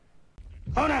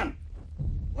Conan,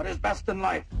 what is best in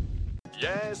life?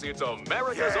 Yes, it's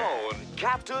America's own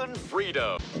Captain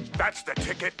Freedom. That's the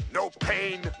ticket. No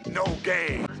pain, no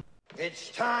gain. It's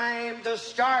time to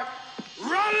start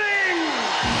Running!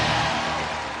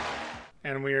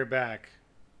 And we are back.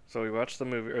 So we watched the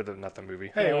movie, or not the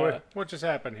movie. Hey, what just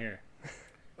happened here?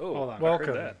 Oh, hold on. I heard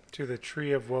Welcome that. to the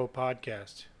Tree of Woe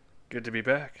podcast. Good to be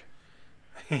back.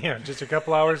 Yeah, just a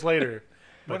couple hours later,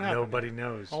 but What happened? nobody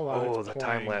knows. Hold on, the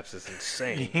time lapse is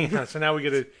insane. Yeah, so now we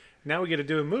get to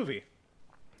do a movie.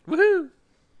 Woohoo!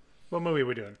 What movie are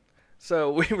we doing?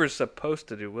 So we were supposed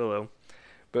to do Willow,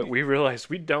 but we realized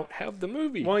we don't have the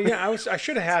movie. Well, yeah, I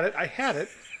should have had it. I had it,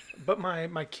 but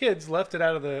my kids left it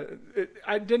out of the.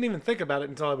 I didn't even think about it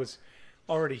until I was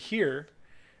already here,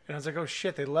 and I was like, "Oh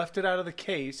shit!" They left it out of the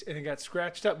case, and it got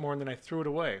scratched up more, and then I threw it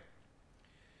away.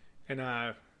 And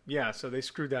yeah, so they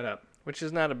screwed that up. Which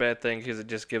is not a bad thing because it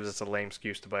just gives us a lame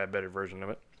excuse to buy a better version of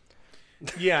it.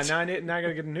 Yeah, now I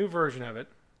gotta get a new version of it.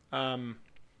 I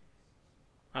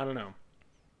don't know.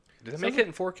 Did they make it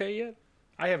in 4K yet?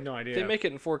 I have no idea. If they make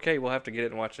it in 4K, we'll have to get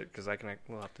it and watch it because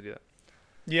we'll have to do that.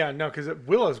 Yeah, no, because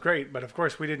Willow's great, but of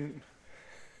course we didn't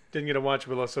get to watch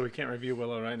Willow, so we can't review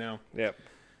Willow right now. Yep.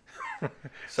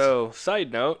 So,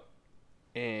 side note,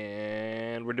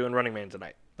 and we're doing Running Man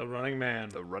tonight. The Running Man.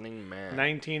 The Running Man.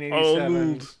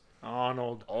 1987.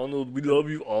 Arnold. Arnold, we love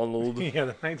you, Arnold. Yeah,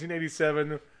 the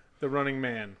 1987 The Running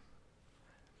Man.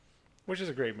 Which is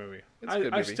a great movie. It's a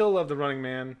good movie. I still love The Running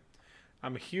Man.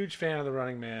 I'm a huge fan of The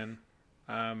Running Man.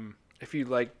 If you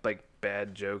like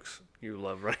bad jokes, you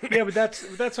love Running Man. Yeah, but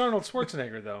that's Arnold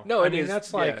Schwarzenegger though. No, it is.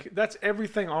 That's that's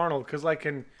everything Arnold. Because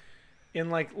in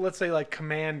let's say like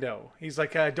Commando, he's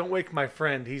like, don't wake my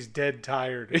friend. He's dead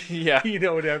tired. Yeah. You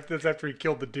know, that's after he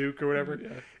killed the Duke or whatever. Yeah.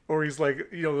 Or he's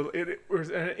like,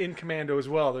 in Commando as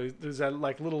well. There's that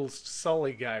like little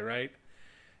Sully guy, right?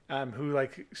 Who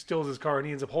like steals his car and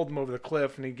he ends up holding him over the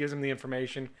cliff and he gives him the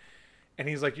information and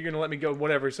he's like, you're going to let me go,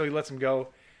 whatever. So he lets him go.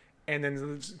 And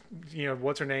then,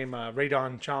 what's her name? Rae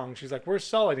Dawn Chong. She's like, where's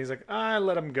Sully? And he's like, I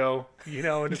let him go.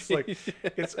 And it's like,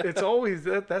 it's always,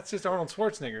 that's just Arnold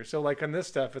Schwarzenegger. So like on this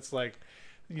stuff, it's like,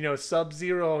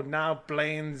 Sub-Zero, now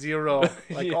Plane Zero.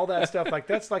 Like all that stuff. Like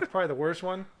that's like probably the worst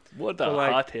one. What a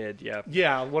hothead, yeah.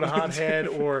 Yeah, what a hothead.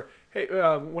 Or, hey,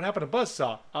 what happened to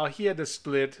Buzzsaw? He had to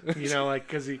split,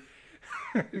 because he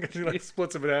like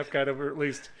splits him in half, kind of, or at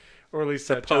least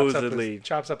supposedly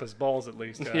chops up his balls at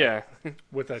least. Yeah,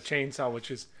 with a chainsaw, which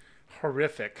is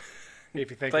horrific if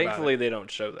you think. Thankfully, about it. They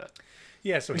don't show that.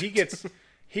 Yeah, so he gets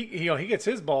he gets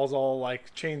his balls all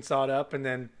like chainsawed up, and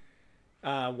then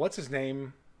what's his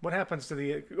name? What happens to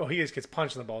the? Oh, he just gets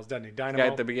punched in the balls, doesn't he? Dynamo.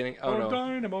 Guy at the beginning. Oh no.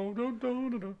 Dynamo.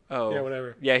 Oh yeah,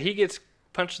 whatever. Yeah, he gets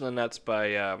punched in the nuts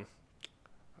by.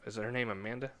 Is her name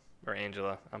Amanda or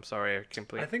Angela? I'm sorry, I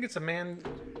completely. I think it's and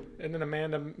then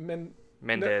Amanda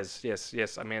Mendez. No.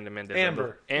 Yes, Amanda Mendez.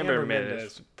 Amber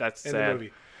Mendez. That's in sad. the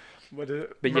movie. What is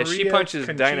it? But yeah, she punches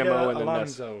Conchita Dynamo in the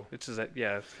Alonso. nuts. Which is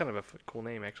it's kind of a cool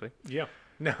name actually. Yeah.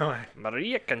 No.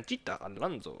 Maria Conchita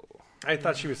Alonso. I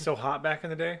thought she was so hot back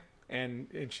in the day, and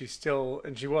she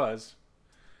was.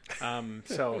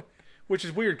 So, which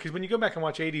is weird because when you go back and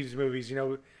watch 80s movies,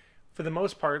 for the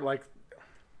most part, like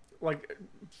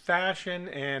fashion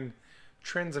and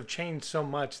trends have changed so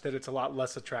much that it's a lot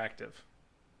less attractive,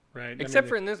 right? Except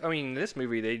for in this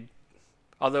movie,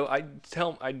 although I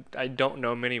don't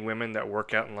know many women that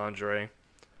work out in lingerie,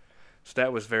 so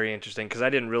that was very interesting because I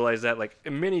didn't realize that. Like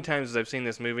many times as I've seen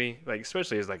this movie, like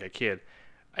especially as like a kid,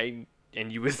 and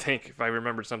you would think if I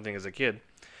remembered something as a kid,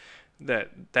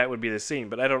 that would be the scene,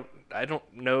 but I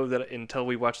don't know that until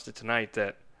we watched it tonight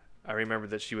that I remembered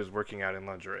that she was working out in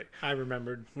lingerie. I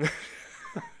remembered.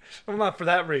 Well, not for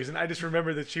that reason. I just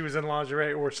remember that she was in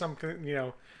lingerie or something,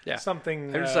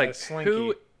 something. I'm just like, slinky.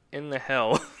 Who in the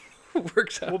hell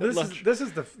works out? Well, this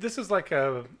is like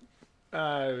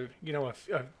the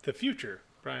future,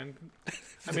 Brian.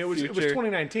 I mean, it was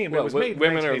 2019, but it was made.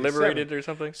 Women are liberated or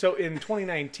something. So in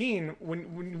 2019,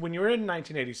 when you're in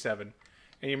 1987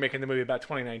 and you're making the movie about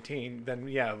 2019, then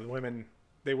yeah, the women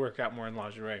they work out more in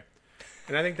lingerie,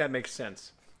 and I think that makes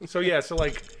sense. So yeah, so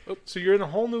you're in a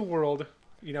whole new world.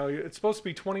 It's supposed to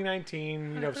be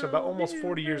 2019. So about almost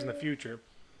 40 years in the future,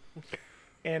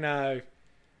 and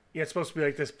it's supposed to be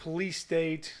like this police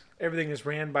state. Everything is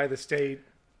ran by the state.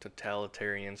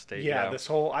 Totalitarian state. Yeah, this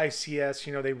whole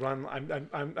ICS. They run.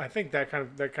 I think that kind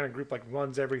of group like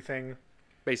runs everything.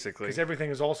 Basically, because everything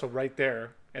is also right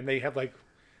there, and they have like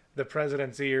the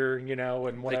president's ear,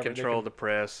 and whatever. They control the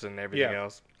press and everything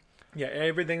else. Yeah,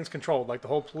 everything's controlled, like the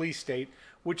whole police state,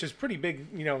 which is pretty big.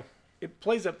 It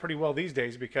plays up pretty well these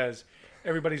days because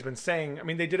everybody's been saying. I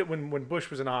mean, they did it when Bush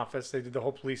was in office. They did the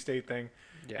whole police state thing,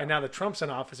 and now that Trump's in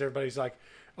office, everybody's like,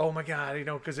 "Oh my God,"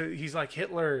 because he's like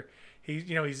Hitler.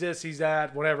 He's this, he's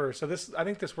that, whatever. So I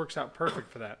think this works out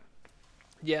perfect for that.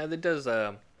 Yeah, that does.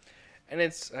 And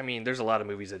it's. I mean, there's a lot of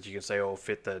movies that you can say, "Oh,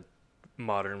 fit the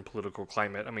modern political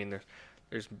climate." I mean,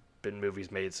 there's been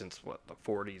movies made since the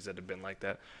 40s that have been like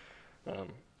that.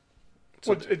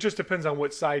 So it just depends on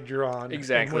what side you're on.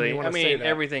 Exactly. I mean,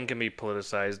 everything can be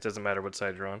politicized. Doesn't matter what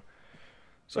side you're on.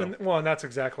 So and that's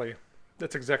exactly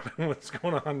what's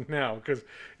going on now. Because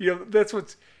that's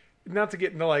what's not to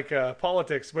get into like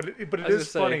politics, but it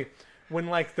is funny when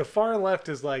like the far left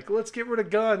is like, let's get rid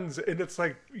of guns, and it's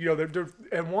like they're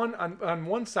and on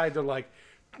one side they're like,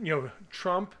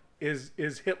 Trump is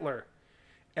Hitler.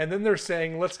 And then they're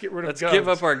saying, let's get rid of guns. Let's give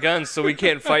up our guns so we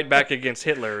can't fight back against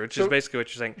Hitler, which is basically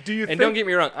what you're saying. Don't get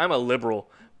me wrong, I'm a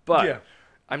liberal, but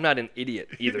I'm not an idiot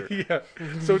either. Yeah.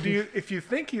 So if you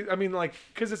think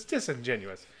because it's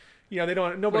disingenuous.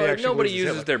 Nobody uses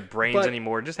Hitler. Their brains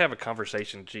anymore. Just have a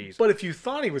conversation, jeez. But if you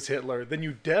thought he was Hitler, then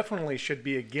you definitely should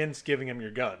be against giving him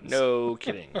your guns. No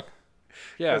kidding.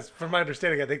 Yeah. From my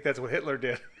understanding, I think that's what Hitler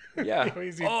did. Yeah.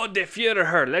 Oh, the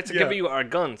Führer! Let's give you our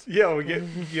guns. Yeah,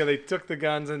 they took the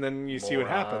guns, and then you see what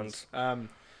happens. Now,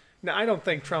 I don't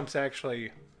think Trump's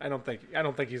actually. I don't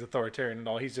think he's authoritarian at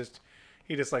all. He just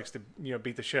likes to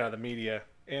beat the shit out of the media,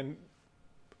 and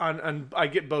I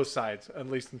get both sides, at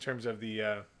least in terms of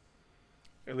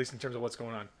what's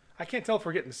going on. I can't tell if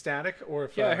we're getting static or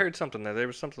if. Yeah, I heard something there. There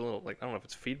was something a little I don't know if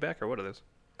it's feedback or what it is.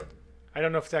 I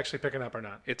don't know if it's actually picking up or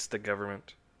not. It's the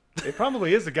government. It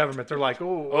probably is the government. They're like,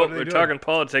 we're talking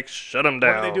politics. Shut them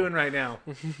down. What are they doing right now?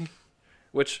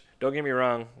 Which, don't get me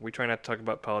wrong, we try not to talk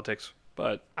about politics,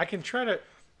 but I can try to.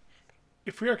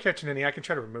 If we are catching any, I can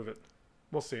try to remove it.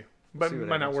 We'll see, but it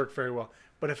might not work very well.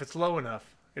 But if it's low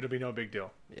enough, it'll be no big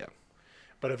deal. Yeah.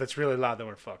 But if it's really loud, then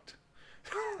we're fucked.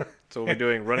 So we'll be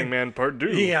doing Running Man Part 2.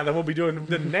 Yeah, then we'll be doing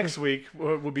the next week.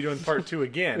 We'll be doing Part 2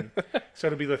 again. So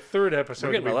it'll be the third episode.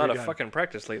 We're getting a lot of fucking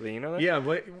practice lately. You know that? Yeah,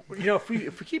 but if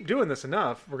we keep doing this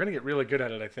enough, we're gonna get really good at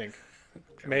it. I think.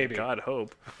 Maybe. God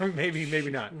hope.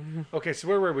 maybe not. Okay, so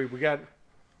where were we? We got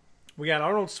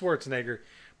Arnold Schwarzenegger,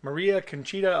 Maria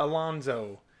Conchita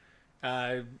Alonso.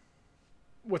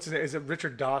 What's his name? Is it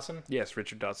Richard Dawson? Yes,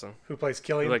 Richard Dawson, who plays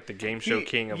Killian, like the game show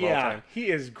king of all time. He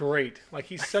is great. Like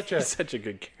he's such a such a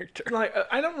good character. Like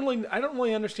I don't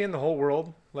really understand the whole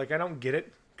world. Like I don't get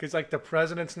it because like the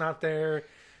president's not there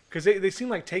because they seem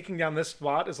like taking down this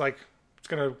spot is like it's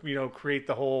gonna create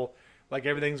the whole like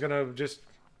everything's gonna just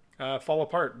fall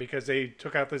apart because they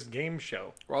took out this game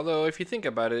show. Although if you think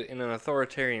about it, in an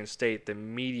authoritarian state, the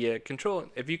media control.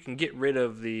 If you can get rid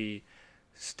of the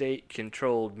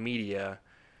state-controlled media,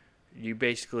 you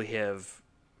basically have,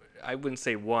 I wouldn't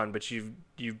say won, but you've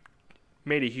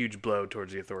made a huge blow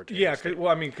towards the authoritarian state.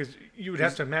 Well, I mean, because you would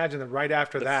have to imagine that right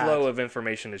after that... The flow of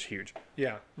information is huge.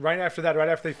 Yeah, right after that, right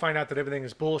after they find out that everything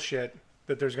is bullshit,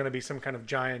 that there's going to be some kind of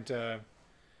giant...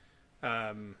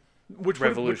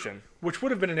 revolution. Which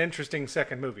would have been an interesting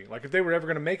second movie. Like, if they were ever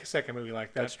going to make a second movie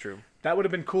like that... That's true. That would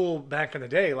have been cool back in the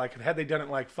day, like, had they done it,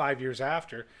 like, 5 years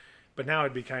after. But now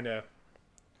it'd be kind of...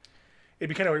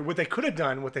 What they could have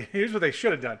done, here's what they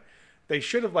should have done. They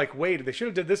should have waited. They should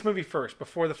have did this movie first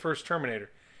before the first Terminator,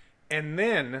 and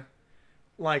then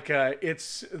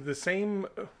it's the same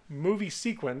movie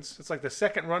sequence. It's like the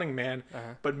second Running Man,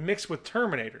 but mixed with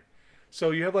Terminator.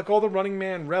 So you have all the Running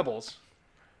Man rebels,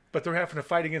 but they're having to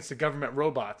fight against the government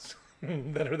robots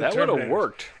that are the Terminators. That would have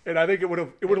worked, and I think it would have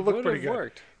looked pretty good.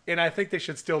 Worked. And I think they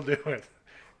should still do it.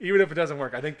 Even if it doesn't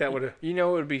work, I think that would have... You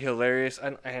know, it would be hilarious,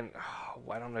 and I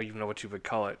don't even know what you would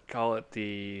call it. Call it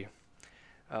the...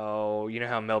 Oh, you know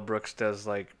how Mel Brooks does,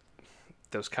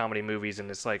 those comedy movies,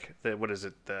 and it's what is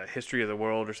it, The History of the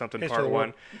World or something, Part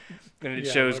 1? And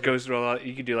it goes through a lot...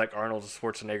 You could do, Arnold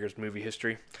Schwarzenegger's movie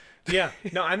history. Yeah.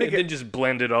 No, I think and then just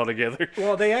blend it all together.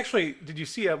 Well, they actually... Did you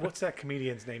see... what's that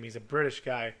comedian's name? He's a British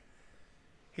guy.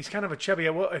 He's kind of a chubby...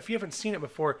 Well, if you haven't seen it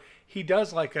before, he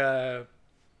does, a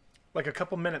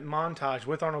couple-minute montage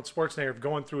with Arnold Schwarzenegger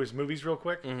going through his movies real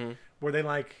quick, where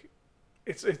they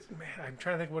it's man, I'm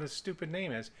trying to think what his stupid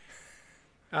name is,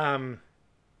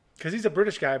 because he's a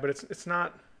British guy, but it's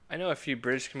not. I know a few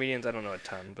British comedians. I don't know a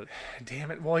ton, but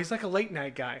damn it, well, he's like a late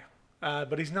night guy,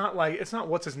 but he's not it's not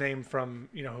what's his name from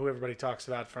who everybody talks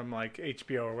about from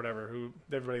HBO or whatever, who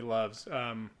everybody loves.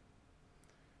 I'm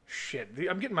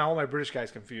getting all my British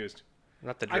guys confused.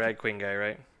 Not the drag queen guy,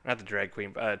 right? Not the drag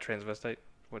queen, transvestite.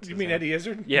 What's you mean name? Eddie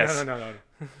Izzard? Yes.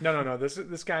 No.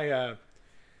 This guy.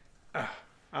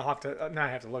 I'll have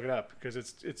to look it up because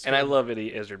it's. And I love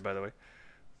Eddie Izzard, by the way.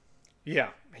 Yeah,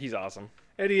 he's awesome.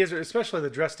 Eddie Izzard, especially the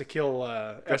Dress to Kill.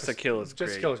 Dress to Kill is Dress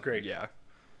great. to Kill is great. Yeah.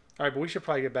 All right, but we should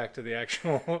probably get back to the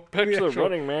actual Back to the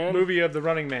Running Man. movie of the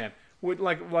Running Man.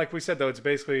 Like we said though, it's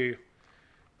basically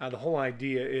the whole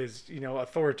idea is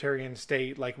authoritarian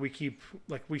state. Like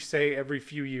we say every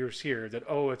few years here that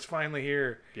it's finally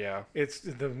here. Yeah. It's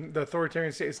the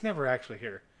authoritarian state. It's never actually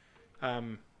here.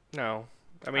 No,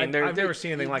 I mean I've never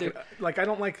seen anything like it. Like I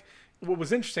don't like. What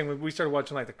was interesting when we started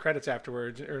watching like the credits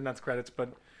afterwards, or not the credits,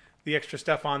 but the extra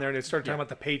stuff on there, and it started talking about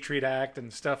the Patriot Act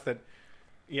and stuff that.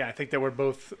 Yeah, I think that we're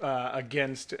both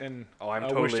against, and I'm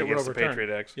wish totally it would against the overturn.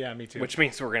 Patriot Act. Yeah, me too. Which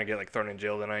means we're gonna get like thrown in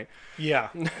jail tonight. Yeah,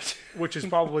 which is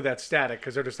probably that static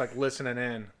because they're just like listening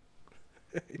in.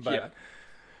 But, Yeah.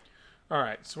 All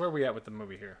right, so where are we at with the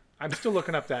movie here? I'm still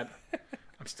looking up that.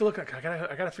 I'm still looking. I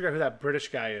gotta figure out who that British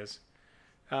guy is.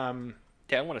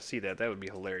 Yeah, I want to see that. That would be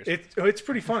hilarious. It's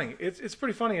pretty funny. It's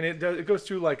pretty funny, and it goes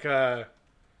through like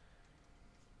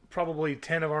probably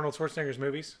 10 of Arnold Schwarzenegger's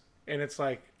movies, and it's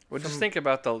like. Well, just think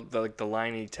about the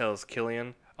line he tells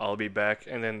Killian, "I'll be back,"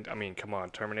 and then come on,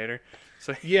 Terminator.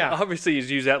 So Yeah. obviously he's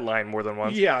used that line more than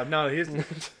once. Yeah, no,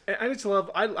 I just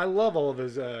love. I love all of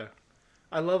his. I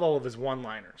love all of his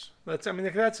one-liners. That's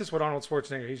just what Arnold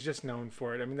Schwarzenegger. He's just known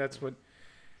for it. I mean, that's what.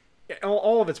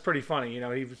 All of it's pretty funny.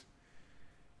 He was.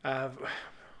 I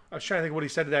was trying to think what he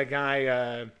said to that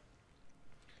guy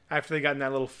after they got in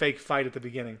that little fake fight at the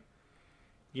beginning.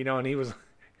 And he was.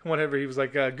 Whatever, he was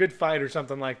like a good fight or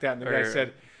something like that, and the guy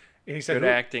said, and he said good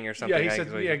acting or something. Yeah, he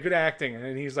said, yeah, good acting,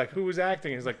 and he's like, who was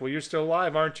acting? He's like, well, you're still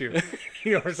alive, aren't you?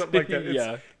 Or something like that.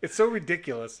 Yeah, it's so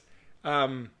ridiculous,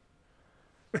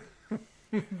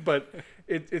 but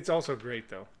it's also great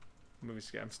though.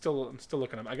 Movies, I'm still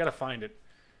looking up. I gotta find it.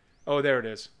 Oh, there it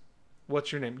is.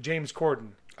 What's your name? James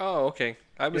Corden. Oh, okay.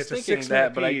 I was It's a thinking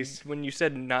that, 6-minute but piece. when you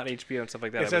said not HBO and stuff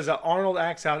like that, It says Arnold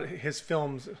acts out his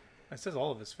films. It says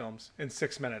all of his films in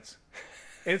 6 minutes.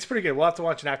 And it's pretty good. We'll have to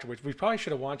watch it afterwards. We probably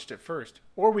should have watched it first.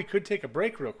 Or we could take a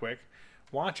break real quick,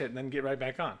 watch it, and then get right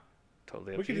back on.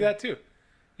 totally. We could do that too.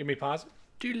 Give me pause.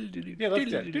 Yeah, let's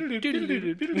do that.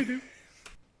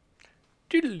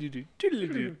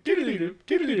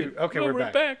 Okay,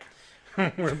 we're back.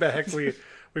 We're back. We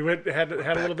had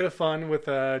a little bit of fun with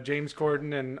James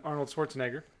Corden and Arnold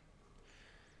Schwarzenegger.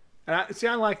 And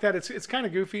I like that. It's kind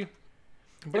of goofy.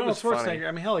 But Arnold was funny. Schwarzenegger,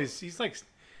 I mean, hell, he's like,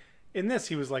 in this,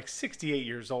 he was like 68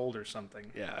 years old or something.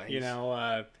 Yeah,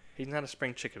 he's not a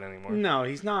spring chicken anymore. No,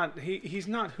 he's not. He's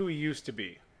not who he used to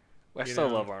be. I still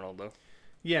love Arnold though.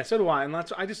 Yeah, so do I. And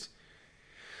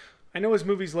I know his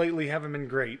movies lately haven't been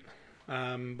great,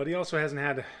 but he also hasn't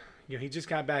had. He just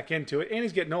got back into it, and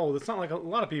he's getting old. It's not like a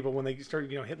lot of people when they start,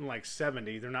 hitting like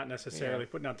 70, they're not necessarily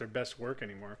putting out their best work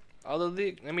anymore. Although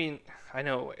I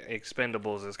know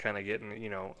Expendables is kind of getting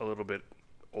a little bit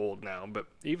old now, but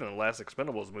even the last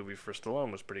Expendables movie for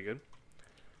Stallone was pretty good.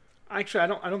 Actually,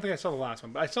 I don't think I saw the last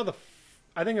one, but I saw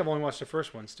I think I've only watched the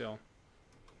first one still.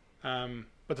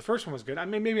 But the first one was good. I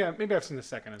mean, maybe I've seen the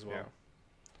second as well. Yeah.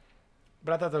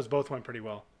 But I thought those both went pretty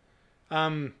well.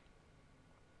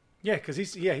 Yeah, because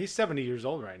he's 70 years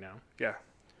old right now. Yeah.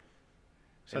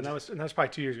 So that was probably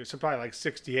 2 years ago. So probably like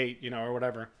 68, or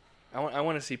whatever. I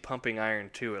want to see Pumping Iron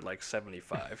 2 at like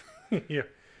 75. Yeah.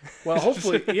 Well,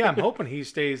 hopefully, yeah, I'm hoping he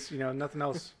stays. Nothing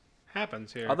else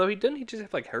happens here. Although he just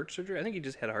have like heart surgery. I think he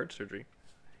just had heart surgery.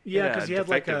 Yeah, because he had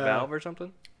like a valve or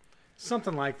something.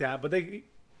 Something like that. But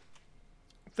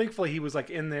thankfully he was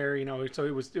like in there, so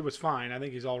it was fine. I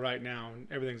think he's all right now and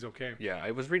everything's okay. Yeah,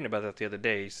 I was reading about that the other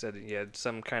day. He said he had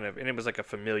some kind of, and it was like a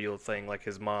familial thing, like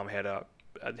his mom had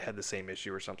the same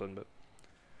issue or something. But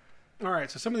all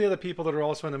right, so some of the other people that are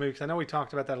also in the movie, because I know we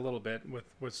talked about that a little bit with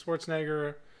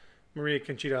Schwarzenegger, Maria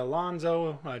Conchita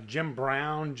Alonso, Jim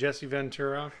Brown, Jesse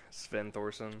Ventura, Sven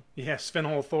Thorson. Yeah,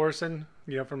 Sven Thorson,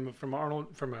 from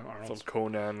Arnold, from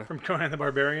Conan, from Conan the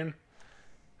Barbarian,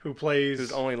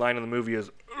 whose only line in the movie is,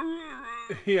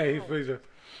 yeah, he plays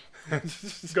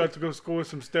got to go score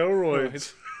some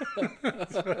steroids.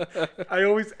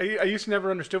 I used to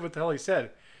never understood what the hell he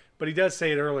said, but he does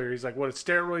say it earlier. He's like, "What,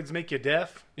 steroids make you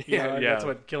deaf?" Yeah. That's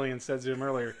what Killian says to him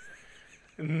earlier.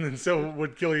 And then, so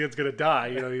when Killian's gonna die,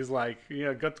 he's like,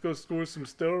 "Yeah, got to go score some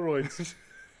steroids."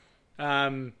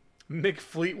 Mick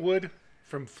Fleetwood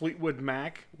from Fleetwood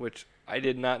Mac, which I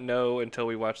did not know until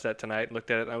we watched that tonight and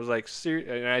looked at it. And I was like,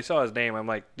 and I saw his name. I'm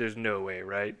like, there's no way,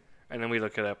 right? And then we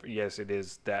look it up. Yes, it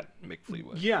is that Mick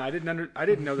Fleetwood. Yeah, I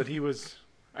didn't know that he was.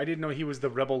 I didn't know he was the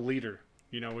rebel leader.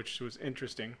 Which was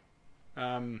interesting.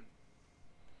 All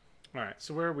right,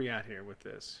 so where are we at here with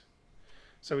this?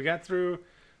 So we got through.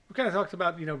 We kind of talked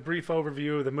about brief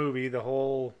overview of the movie, the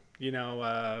whole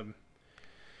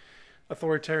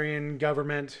authoritarian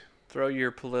government. Throw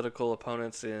your political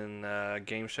opponents in a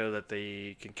game show that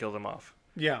they can kill them off.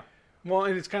 Yeah. Well,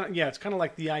 and it's kind of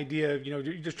like the idea of, you're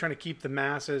just trying to keep the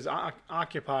masses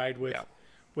occupied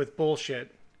with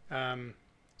bullshit. So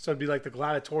it'd be like the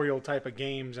gladiatorial type of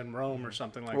games in Rome or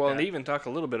something like that. Well, and they even talk a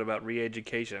little bit about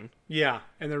re-education. Yeah,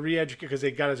 and they're re-educated because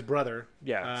they got his brother.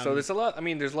 Yeah, so there's a lot. I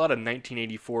mean, there's a lot of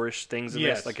 1984-ish things in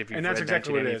this. Like if you've and that's read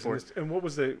exactly what it is. 1984. And what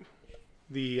was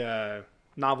the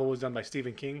novel was done by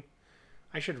Stephen King?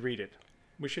 I should read it.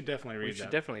 We should definitely read that. We should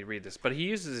definitely read this. But he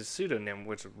uses his pseudonym,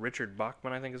 which is Richard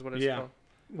Bachman, I think is what it's called.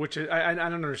 Which is, I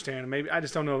don't understand. Maybe I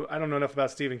just don't know. I don't know enough about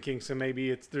Stephen King, so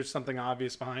maybe there's something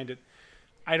obvious behind it.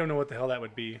 I don't know what the hell that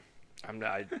would be.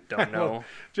 I don't know. Well,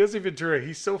 Jesse Ventura,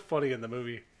 he's so funny in the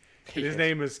movie. His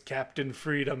name is Captain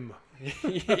Freedom.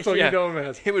 That's what you know him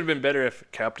as. It would have been better if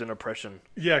Captain Oppression.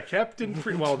 Yeah, Captain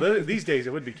Freedom. Well, these days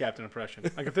it would be Captain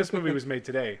Oppression. Like if this movie was made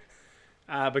today.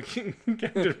 But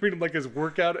Captain Freedom, like his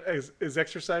workout, his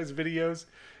exercise videos,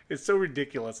 it's so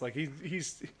ridiculous. Like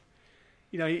he's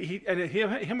him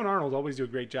and Arnold always do a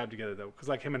great job together though, because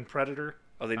like him and Predator.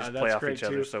 Oh, they just play off each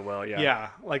other so well. Yeah. Yeah,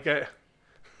 like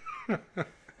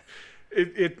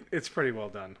it's pretty well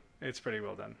done. It's pretty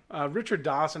well done. Richard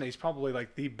Dawson, he's probably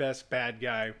like the best bad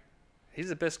guy. He's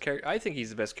the best character. I think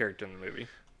he's the best character in the movie.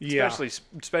 Yeah.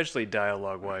 Especially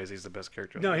dialogue wise, he's the best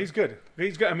character. No, he's good.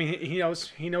 He's good. I mean, he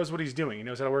knows what he's doing. He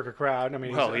knows how to work a crowd. I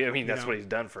mean, that's what he's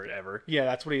done forever. Yeah,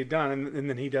 that's what he had done, and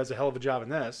then he does a hell of a job in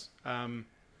this.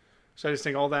 So I just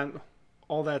think all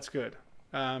that's good.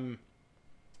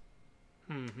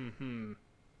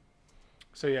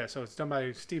 So yeah, so it's done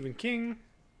by Stephen King.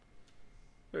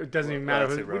 It doesn't even matter.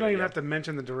 We don't even have to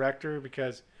mention the director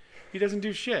because he doesn't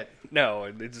do shit.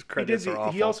 No, his credits are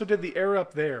awful. He also did The Air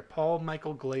Up There, Paul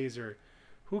Michael Glaser.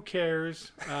 Who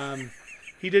cares?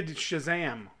 He did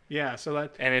Shazam. Yeah, so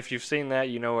that. And if you've seen that,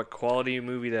 you know what quality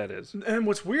movie that is. And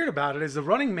what's weird about it is The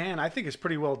Running Man, I think, is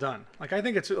pretty well done. Like, I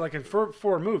think it's like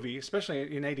for a movie,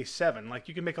 especially in '87. Like,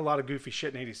 you can make a lot of goofy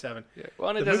shit in '87. Yeah. Well,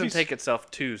 and it doesn't take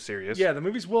itself too serious. Yeah, the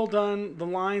movie's well done. The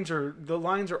lines are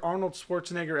Arnold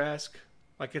Schwarzenegger-esque.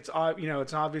 Like, it's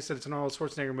obvious that it's an Arnold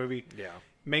Schwarzenegger movie. Yeah.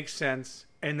 Makes sense.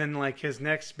 And then, like, his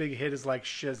next big hit is, like,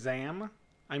 Shazam.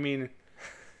 I mean,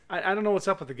 I don't know what's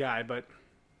up with the guy, but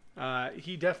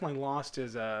he definitely lost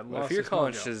his if you're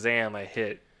calling Shazam a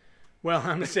hit. Well,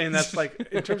 I'm just saying that's, like,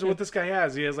 in terms of what this guy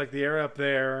has, he has, like, The Air Up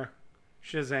There,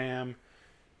 Shazam,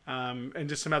 and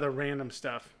just some other random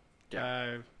stuff.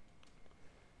 Yeah.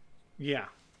 Yeah,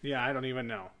 I don't even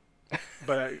know.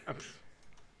 But,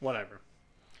 whatever.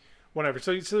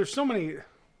 So there's so many.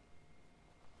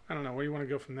 I don't know where you want to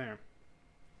go from there.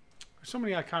 There's so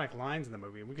many iconic lines in the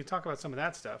movie. We could talk about some of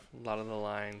that stuff. A lot of the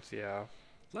lines, yeah.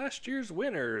 Last year's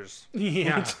winners.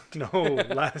 Yeah, no,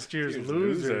 last year's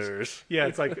losers. Yeah,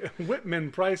 it's like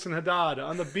Whitman, Price, and Haddad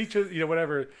on the beaches.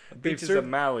 Whatever. Beaches of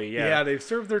Maui. Yeah. Yeah, they've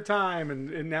served their time,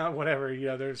 and now whatever.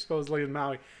 Yeah, they're supposedly in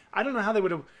Maui. I don't know how they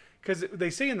would have, because they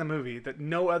say in the movie that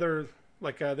no other,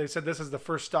 like they said, this is the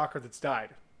first stalker that's died,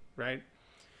 right?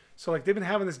 So, like, they've been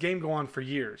having this game go on for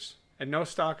years, and no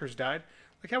stalkers died.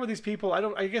 Like, how are these people?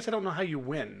 I guess I don't know how you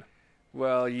win.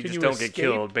 Well, you just don't get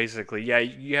killed, basically. Yeah,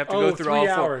 you have to go through all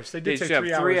 4 hours. They did say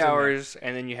 3 hours. 3 hours,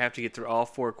 and then you have to get through all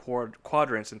 4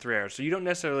 quadrants in 3 hours. So you don't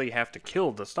necessarily have to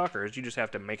kill the stalkers. You just have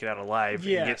to make it out alive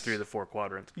and get through the 4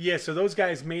 quadrants. Yeah, so those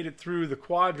guys made it through the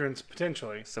quadrants,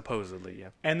 potentially. Supposedly, yeah.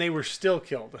 And they were still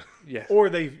killed. Yes. Or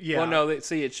they, Well, no,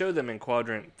 it showed them in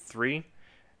quadrant 3.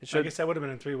 I guess that would have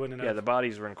been in 3, wouldn't it? Yeah, the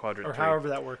bodies were in quadrant 3. Or however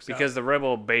that works out. Because the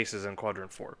rebel base is in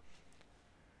quadrant 4.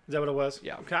 Is that what it was?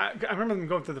 Yeah. I remember them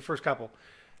going through the first couple.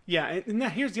 Yeah, and now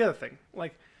here's the other thing.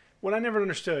 Like, what I never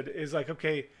understood is, like,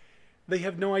 okay, they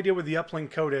have no idea where the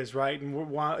uplink code is, right? And,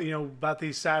 about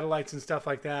these satellites and stuff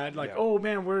like that. Like, oh,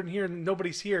 man, we're in here and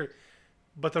nobody's here.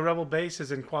 But the rebel base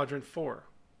is in quadrant 4.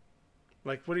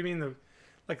 Like, what do you mean?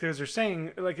 They're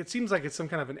saying, like, it seems like it's some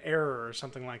kind of an error or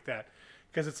something like that.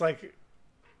 Because it's like...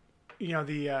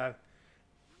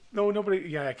 nobody.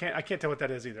 Yeah, I can't tell what that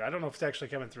is either. I don't know if it's actually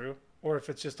coming through or if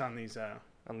it's just on these.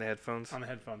 On the headphones. On the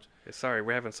headphones. Sorry,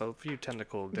 we're having so few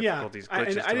technical difficulties.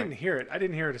 Glitches I didn't hear it. I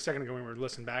didn't hear it a second ago when we were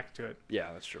listening back to it.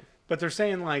 Yeah, that's true. But they're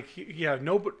saying like,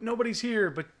 nobody's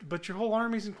here, but your whole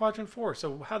army's in quadrant 4.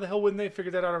 So how the hell wouldn't they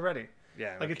figure that out already?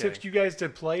 Yeah. Like it took you guys to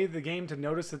play the game to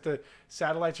notice that the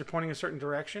satellites are pointing a certain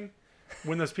direction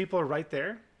when those people are right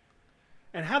there.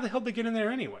 And how the hell did they get in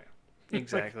there anyway?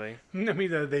 Exactly. Like, I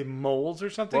mean, are they moles or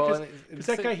something? Well, because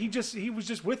that guy, he was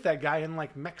just with that guy in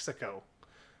like Mexico.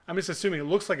 I'm just assuming it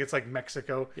looks like it's like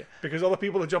Mexico because all the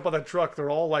people that jump on that truck, they're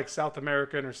all like South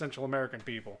American or Central American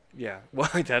people. Yeah, well,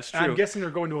 that's true. And I'm guessing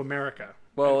they're going to America.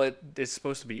 Well, it's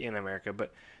supposed to be in America,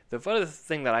 but The other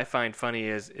thing that I find funny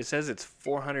is it says it's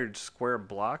 400 square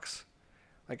blocks.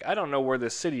 Like, I don't know where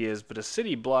this city is, but a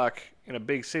city block in a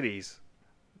big city's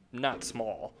not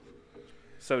small.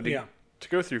 So to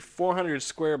go through 400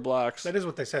 square blocks, that is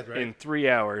what they said, right? in 3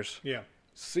 hours,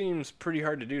 seems pretty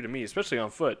hard to do to me, especially on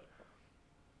foot.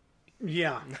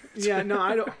 Yeah. No,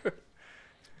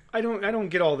 I don't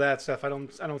get all that stuff. I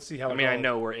don't see how. I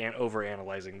know we're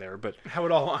over-analyzing there, but I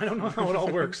don't know how it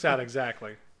all works out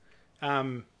exactly.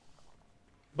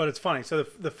 But it's funny. So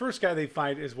the first guy they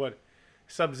fight is what?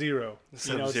 Sub-Zero.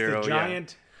 Sub-Zero, it's the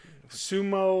giant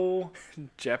sumo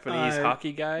Japanese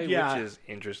hockey guy, which is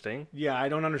interesting. Yeah, I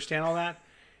don't understand all that.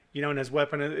 And his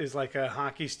weapon is like a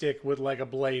hockey stick with like a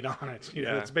blade on it.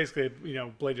 It's basically a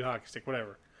bladed hockey stick,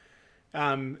 whatever.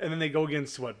 And then they go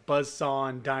against what? Buzzsaw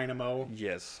and Dynamo.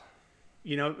 Yes.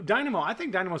 Dynamo. I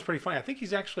think Dynamo's pretty funny. I think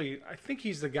he's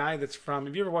the guy that's from.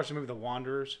 Have you ever watched the movie The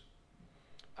Wanderers?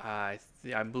 I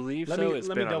believe so. It's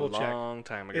been a long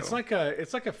time ago.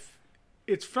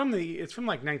 It's from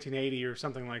like 1980 or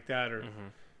something like that, or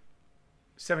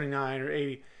 79 or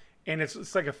 80, and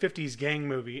it's like a 50s gang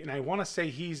movie. And I want to say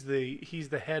he's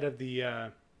the head of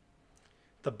the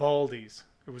Baldies.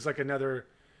 It was like another.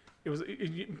 It was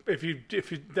if you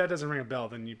that doesn't ring a bell,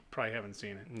 then you probably haven't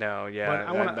seen it. No, yeah,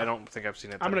 I don't think I've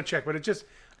seen it. I'm gonna check, but I just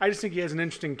think he has an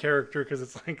interesting character because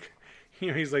it's like,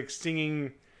 he's like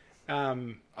singing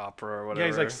opera or whatever. Yeah,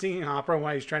 he's like singing opera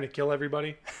while he's trying to kill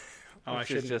everybody. Oh, I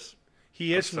shouldn't.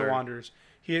 He is from The Wanderers.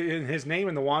 His name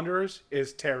in The Wanderers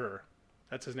is Terror.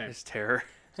 That's his name. It's Terror.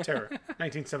 It's Terror.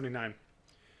 1979.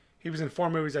 He was in 4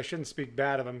 movies. I shouldn't speak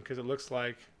bad of him because it looks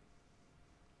like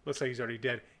he's already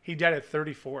dead. He died at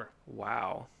 34.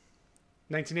 Wow.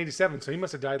 1987. So he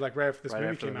must have died like right after this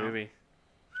movie came out.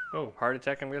 Oh, heart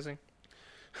attack, I'm guessing.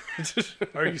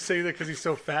 Are you saying that because he's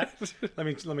so fat? Let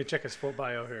me check his full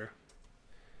bio here.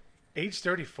 Age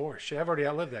 34. Shit, I've already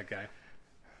outlived that guy.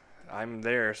 I'm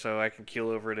there, so I can keel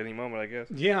over at any moment, I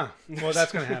guess. Yeah. Well,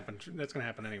 that's gonna happen. That's gonna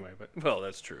happen anyway. But well,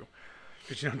 that's true.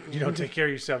 Because you don't take care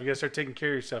of yourself. You gotta start taking care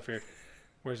of yourself here.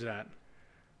 Where's it at?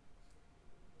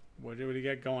 What do you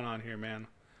got going on here, man?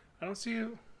 I don't see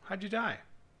you. How'd you die?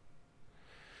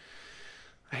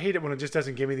 I hate it when it just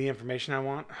doesn't give me the information I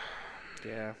want.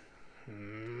 Yeah.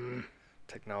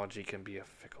 Technology can be a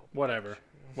fickle. Whatever.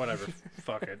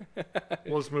 Fuck it.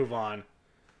 We'll just move on.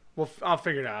 I'll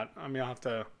figure it out. I'll have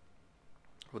to.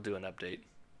 We'll do an update.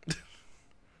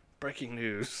 Breaking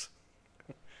news.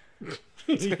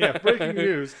 Yeah, breaking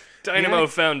news. Dynamo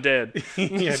found dead.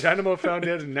 Yeah, Dynamo found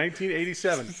dead in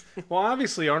 1987. Well,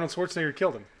 obviously Arnold Schwarzenegger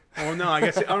killed him. Oh no, I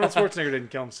guess Arnold Schwarzenegger didn't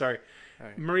kill him. Sorry,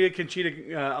 right. Maria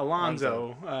Conchita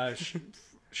Alonso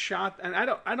shot, and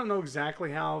I don't know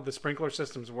exactly how the sprinkler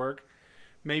systems work.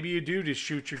 Maybe you do just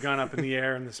shoot your gun up in the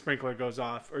air and the sprinkler goes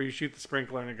off, or you shoot the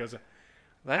sprinkler and it goes.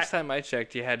 Last time I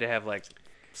checked, you had to have like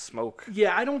smoke.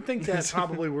 Yeah, I don't think that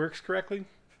probably works correctly.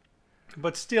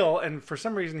 But still, and for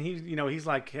some reason he's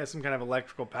like has some kind of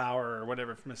electrical power or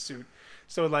whatever from his suit,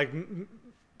 so it like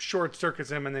short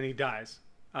circuits him and then he dies.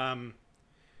 And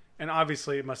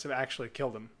obviously it must have actually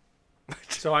killed him.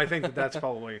 So I think that's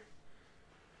probably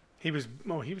he was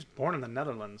born in the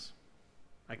Netherlands.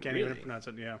 I can't even pronounce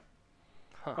it. Yeah.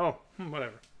 Huh. Oh,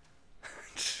 whatever.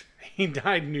 He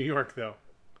died in New York though.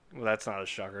 Well, that's not a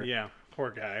shocker. Yeah,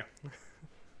 poor guy.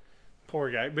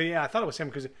 Poor guy. But yeah, I thought it was him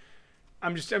because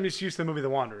I'm just used to the movie The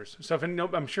Wanderers. So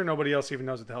I'm sure nobody else even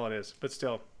knows what the hell it is. But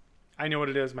still, I know what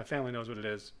it is. My family knows what it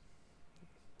is.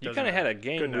 You kind of had a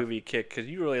game movie kick because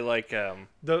you really like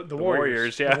the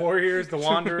Warriors. Yeah, the Warriors, the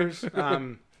Wanderers.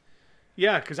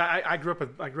 Yeah, because I grew up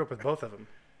with both of them,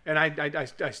 and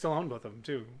I still own both of them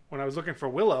too. When I was looking for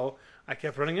Willow, I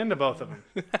kept running into both of them.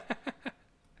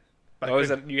 Is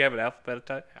that you have an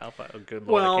alphabet? Alpha. Oh, good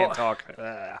lord, I can't talk.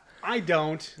 I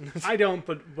don't.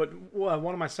 But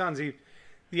one of my sons,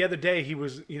 the other day he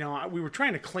was, we were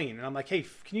trying to clean, and I'm like, hey,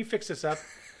 can you fix this up?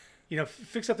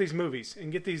 Fix up these movies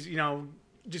and get these,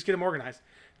 just get them organized.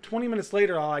 20 minutes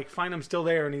later, I'll like find them still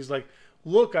there, and he's like,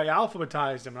 look, I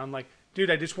alphabetized them. And I'm like,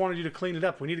 dude, I just wanted you to clean it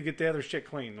up. We need to get the other shit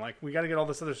clean. Like, we got to get all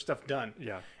this other stuff done.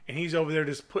 Yeah. And he's over there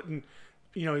just putting,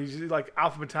 he's like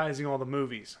alphabetizing all the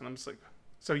movies, and I'm just like.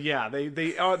 So yeah,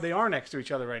 they are next to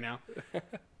each other right now,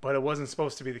 but it wasn't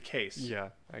supposed to be the case. Yeah,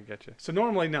 I get you. So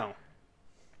normally no.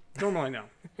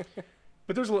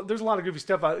 But there's a lot of goofy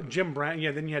stuff. Jim Brown, yeah.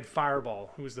 Then you had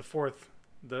Fireball, who was the fourth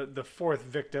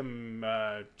victim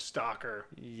stalker.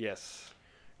 Yes.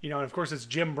 And of course it's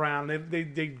Jim Brown.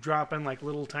 They drop in like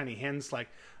little tiny hints like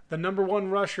the number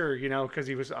one rusher, because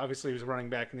he was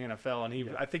running back in the NFL,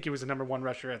 and I think he was the number one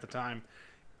rusher at the time,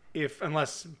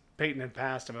 unless Peyton had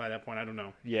passed him by that point. I don't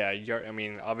know. Yeah,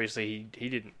 obviously he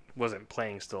didn't. wasn't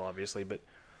playing still, obviously, but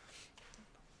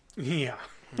Yeah.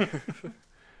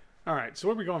 All right, so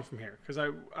where are we going from here? Because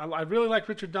I really like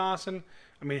Richard Dawson.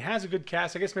 I mean, he has a good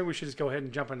cast. I guess maybe we should just go ahead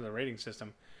and jump into the rating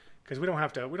system, because we don't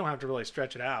have to really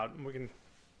stretch it out. We can.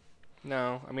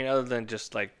 no, I mean, other than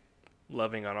just like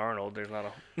loving on Arnold, there's not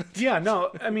a. Yeah,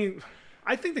 no, I mean,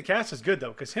 I think the cast is good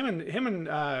though, because him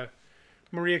and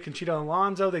Maria Conchita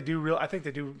Alonso, I think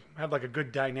they do have like a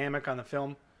good dynamic on the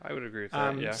film. I would agree with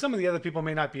that. Yeah. Some of the other people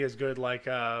may not be as good, like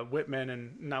Whitman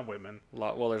and not Whitman.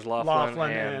 Well, there's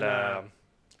Laughlin and I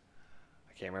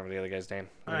I can't remember the other guy's name.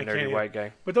 The I nerdy can't white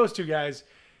guy. But those two guys,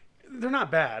 they're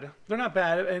not bad. They're not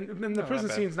bad, and the prison not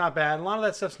bad. scene's not bad. A lot of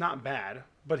that stuff's not bad.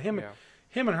 But him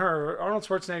and her, Arnold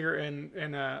Schwarzenegger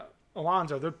and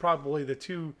Alonzo, they're probably the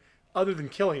two, other than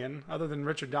Killian, other than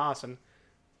Richard Dawson.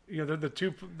 You know, they're the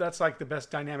two. That's like the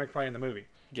best dynamic probably in the movie.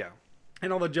 Yeah.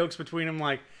 And all the jokes between them,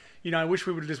 like, you know, I wish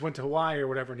we would have just went to Hawaii or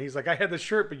whatever. And he's like, I had the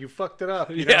shirt, but you fucked it up.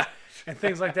 You know? And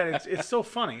things like that. It's so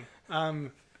funny.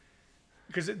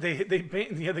 Because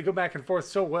they go back and forth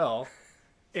so well,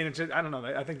 and it's just, I don't know.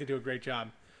 I think they do a great job.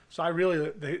 So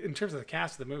in terms of the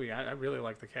cast of the movie, I really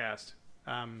like the cast.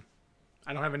 I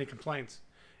don't have any complaints.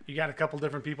 You got a couple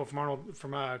different people from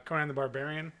Conan the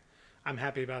Barbarian. I'm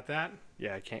happy about that.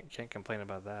 Yeah, I can't complain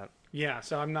about that. Yeah,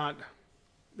 so I'm not.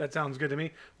 That sounds good to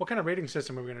me. What kind of rating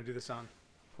system are we going to do this on?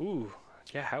 Ooh,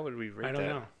 yeah. How would we rate that? I don't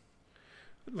know.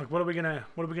 Like, what are we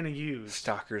gonna use?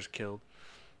 Stalkers killed.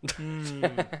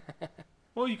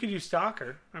 Well, you could use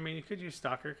Stalker. I mean, you could use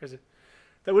Stalker because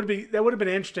that would have been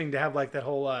interesting to have like that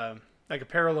whole like a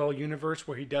parallel universe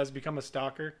where he does become a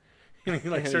stalker and he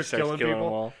like starts killing them people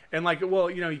all. and like,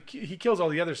 well, you know, he kills all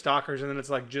the other stalkers and then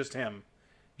it's like just him,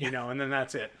 you know, and then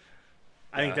that's it.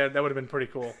 I think that would have been pretty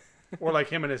cool. Or like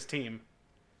him and his team.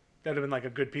 That would have been like a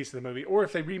good piece of the movie. Or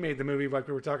if they remade the movie like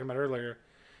we were talking about earlier,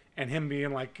 and him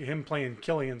being like him playing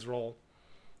Killian's role,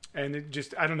 and it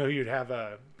just I don't know who you'd have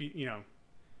you know,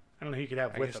 I don't know who you could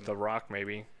have I with guess him. The Rock,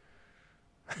 maybe.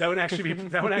 That would actually be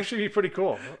pretty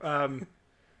cool. That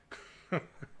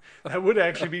would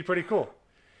actually be pretty cool.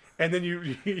 And then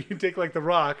you take like The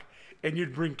Rock, and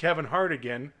you'd bring Kevin Hart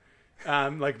again,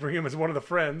 like bring him as one of the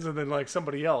friends, and then like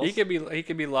somebody else. He could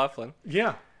be Laughlin.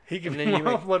 Yeah, he could And be then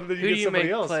Laughlin, and then who you do get you somebody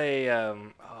make else. play?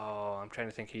 I'm trying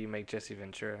to think who you make Jesse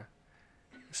Ventura.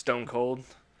 Stone Cold.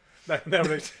 That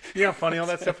would, you know how funny all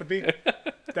that stuff would be?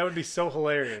 That would be so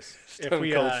hilarious.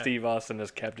 Stone Cold Steve Austin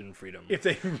as Captain Freedom. If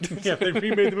they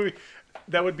remade the movie,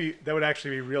 that would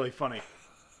actually be really funny.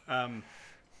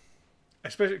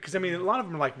 Especially because I mean a lot of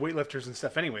them are like weightlifters and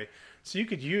stuff anyway. So you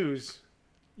could use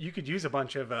a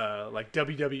bunch of like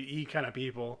WWE kind of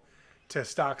people to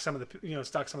stock some of the people.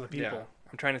 Yeah.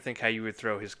 I'm trying to think how you would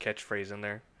throw his catchphrase in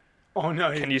there. Oh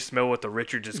no! Can you smell what the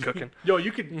Richards is cooking? Yo,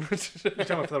 you could. You're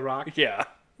talking about for The Rock? Yeah.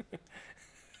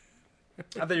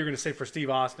 I thought you were going to say for Steve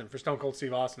Austin, for Stone Cold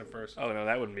Steve Austin at first. Oh no,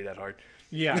 that wouldn't be that hard.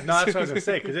 Yeah, no, that's what I was going to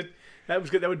say because that was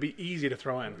good. That would be easy to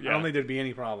throw in. Yeah. I don't think there'd be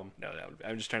any problem. No,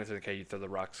 I'm just trying to think how you throw the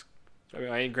Rock's. I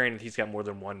mean, granted, he's got more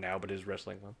than one now, but his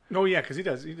wrestling one. Oh yeah, because he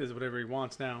does whatever he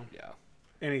wants now. Yeah.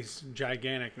 And he's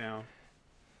gigantic now.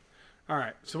 All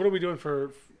right, so what are we doing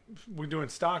we're doing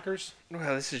Stalkers?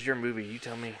 Well, this is your movie. You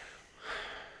tell me.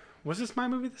 Was this my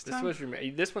movie this time?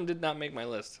 This one did not make my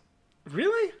list.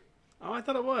 Really? Oh, I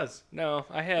thought it was. No,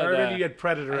 I had. Or maybe you had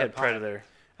Predator. I had Predator.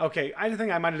 Okay, I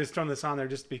think I might have just thrown this on there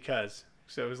just because.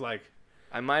 So it was like.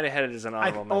 I might have had it as an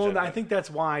honorable mention. I think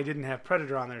that's why I didn't have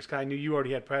Predator on there, because I knew you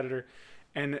already had Predator,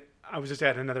 and I was just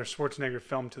adding another Schwarzenegger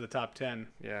film to the top 10.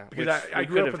 Yeah, because I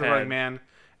grew up with The Running Man,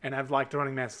 and I've liked The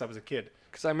Running Man since I was a kid.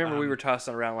 Because I remember we were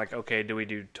tossing around like, okay, do we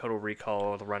do Total Recall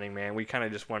or The Running Man? We kind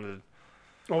of just wanted to...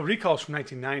 Well, Recall's from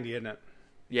 1990, isn't it?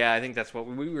 Yeah, I think that's what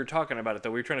we were talking about it,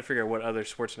 though. We were trying to figure out what other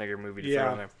Schwarzenegger movie to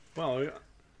throw in there. Well,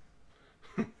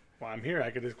 I'm here.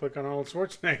 I could just click on Arnold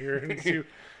Schwarzenegger and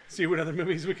see what other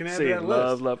movies we can add to that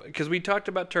list. Love. Because we talked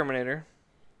about Terminator.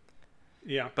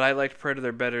 Yeah. But I liked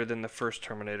Predator better than the first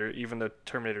Terminator, even though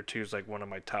Terminator 2 is like one of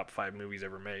my top 5 movies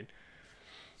ever made.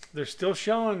 They're still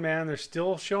showing, man. They're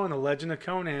still showing The Legend of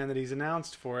Conan that he's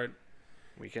announced for it.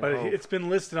 We can But hope. it's been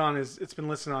listed on his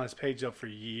page though for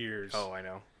years. Oh, I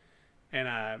know. And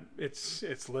it's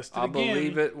listed I'll again.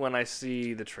 believe it when I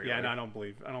see the trailer. Yeah, no, I don't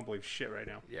believe shit right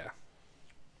now. Yeah.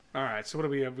 All right, so what do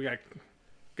we have? We got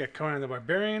Conan the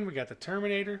Barbarian. We got the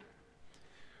Terminator.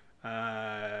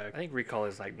 I think Recall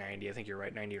is like 90. I think you're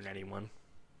right, 90 or 91.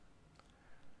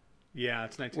 Yeah,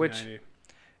 it's 1990.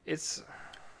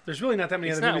 There's really not that many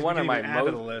It's other not movies one we of can my even add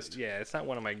to the list. Yeah, it's not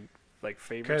one of my like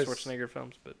favorite 'Cause Schwarzenegger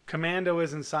films, but Commando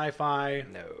isn't sci-fi.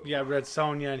 No. Yeah, Red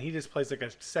Sonja, and he just plays like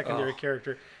a secondary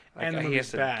character. And the he movie's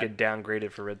has to bad. get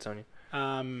downgraded for Red Sonja.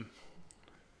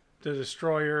 the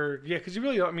Destroyer. Yeah, because you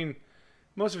really, I mean,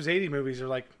 most of his 80 movies are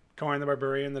like Conan the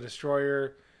Barbarian, the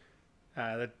Destroyer,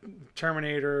 the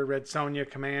Terminator, Red Sonja,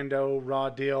 Commando, Raw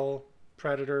Deal,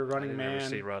 Predator, Running Man. Never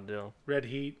see Raw Deal. Red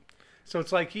Heat. So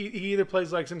it's like he either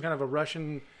plays like some kind of a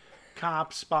Russian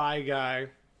cop spy guy,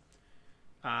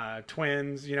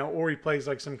 twins, or he plays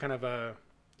like some kind of a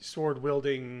sword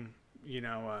wielding,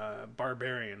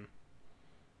 barbarian.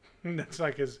 That's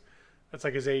like his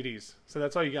 80s. So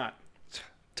that's all you got.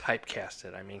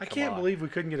 Typecasted. I mean, I come can't on. believe we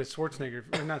couldn't get a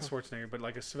Schwarzenegger, or not Schwarzenegger, but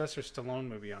like a Sylvester Stallone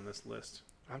movie on this list.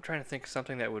 I'm trying to think of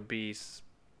something that would be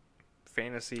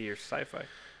fantasy or sci-fi.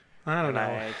 I don't know.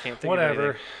 I can't think of Whatever.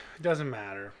 anything. It doesn't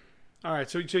matter. All right,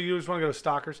 so you just want to go to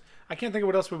Stalkers? I can't think of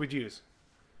what else we would use.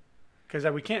 Because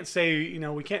we can't say,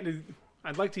 we can't do...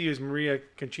 I'd like to use Maria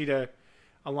Conchita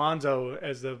Alonso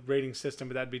as the rating system,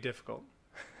 but that'd be difficult.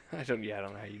 I don't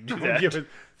know how you do I'll that. give it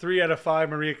 3 out of 5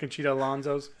 Maria Conchita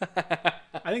Alonsos.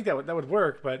 I think that would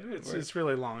work, but it's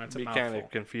really long. It's It'd a be mouthful. kind of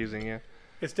confusing, yeah.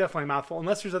 It's definitely a mouthful.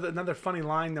 Unless there's another funny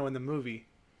line, though, in the movie.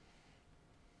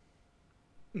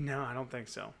 No, I don't think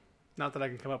so. Not that I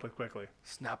can come up with quickly.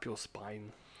 Snap your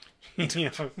spine.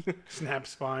 Snap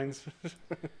spines.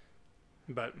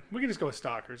 But we can just go with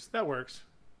Stalkers. That works.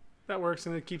 That works,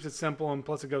 and it keeps it simple, and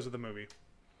plus it goes with the movie.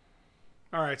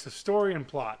 All right, so story and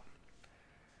plot.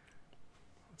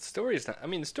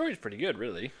 The story's pretty good,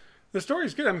 really. The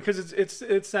story's good. I mean, because it's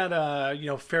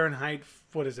that Fahrenheit.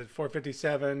 What is it?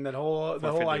 457. The whole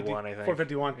idea. 451, I think.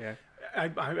 451. Yeah.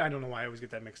 I don't know why I always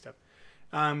get that mixed up.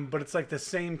 But it's like the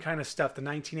same kind of stuff. The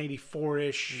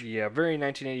 1984-ish. Yeah, very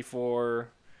 1984.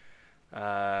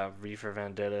 V for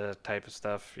Vendetta type of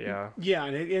stuff. Yeah. Yeah,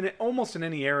 and almost in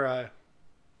any era.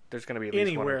 There's going to be at least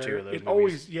Anywhere, one or two of those it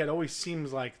movies. always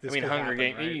seems like this. Hunger happen,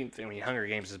 Games. right? Hunger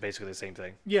Games is basically the same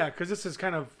thing. Yeah, because this is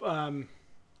kind of, and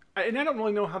I don't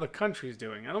really know how the country's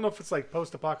doing. I don't know if it's like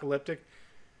post-apocalyptic.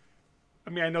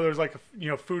 I mean, I know there's like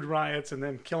food riots and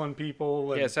then killing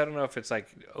people. And, Yes, I don't know if it's like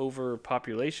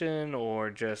overpopulation or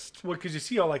just. well, because you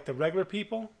see all like the regular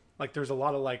people. Like there's a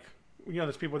lot of like,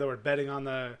 there's people that were betting on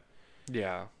the.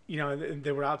 Yeah.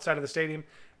 They were outside of the stadium.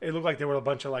 It looked like they were a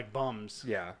bunch of like bums.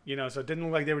 Yeah. So it didn't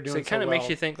look like they were doing. So it kind of well. makes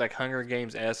you think like Hunger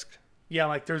Games-esque. Yeah,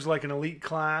 like there's like an elite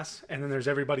class, and then there's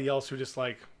everybody else who just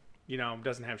like,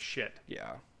 doesn't have shit.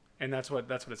 Yeah. And that's what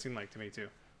it seemed like to me too.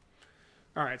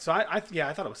 All right, so I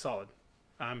thought it was solid.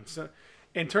 So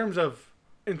in terms of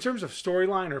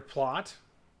storyline or plot,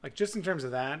 like just in terms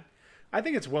of that, I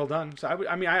think it's well done. So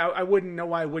I wouldn't know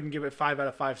why I wouldn't give it 5 out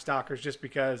of 5 Stalkers just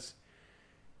because.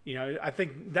 I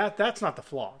think that's not the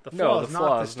flaw. The flaw is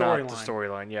not the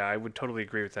storyline. Yeah, I would totally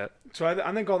agree with that. So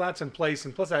I think all that's in place,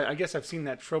 and plus I guess I've seen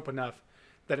that trope enough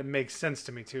that it makes sense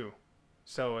to me too.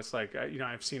 So it's like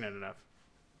I've seen it enough.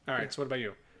 All right. So what about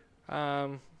you?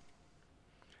 I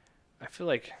feel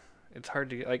like it's hard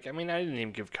to I didn't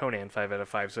even give Conan 5 out of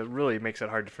 5, so it really makes it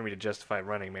hard for me to justify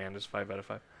Running Man as 5 out of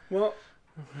 5. Well,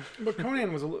 but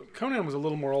Conan was a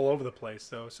little more all over the place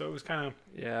though, so it was kind of.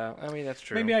 Yeah, that's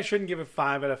true. Maybe I shouldn't give it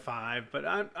 5 out of 5, but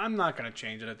I'm not going to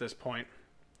change it at this point.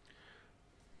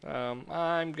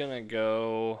 I'm gonna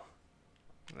go.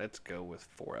 Let's go with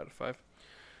 4 out of 5.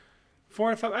 4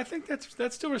 out of 5. I think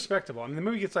that's still respectable. I mean, the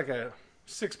movie gets like a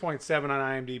 6.7 on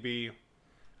IMDb.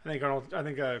 I think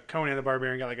Conan the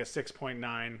Barbarian got like a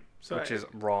 6.9. So which is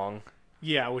wrong.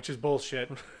 Yeah, which is bullshit.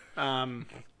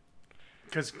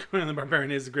 Because Conan the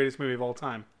Barbarian is the greatest movie of all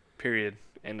time. Period.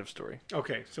 End of story.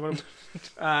 Okay, so what?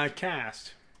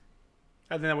 Cast.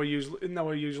 Isn't that what we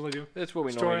usually do? That's what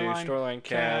we normally do. Storyline,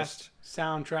 cast,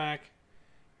 soundtrack,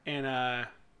 and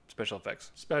special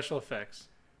effects. Special effects.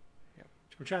 Yep.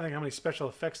 I'm trying to think how many special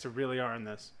effects there really are in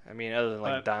this. Other than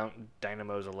like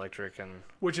Dynamo's electric and.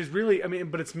 Which is really,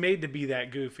 but it's made to be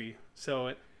that goofy.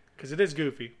 So because it is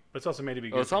goofy, but it's also made to be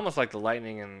goofy. Well, it's almost like the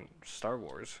lightning in Star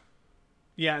Wars.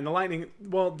 Yeah, and the lightning.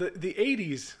 Well, the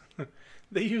 80s,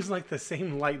 they use like the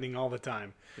same lightning all the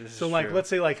time. So like, true. let's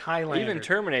say like Highlander. Even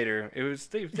Terminator, it was.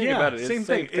 Think about it. It's same the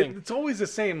same thing. It's always the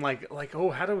same. Like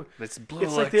how do? It's blue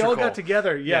It's like they all got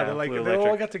together. Yeah, Yeah, blue they all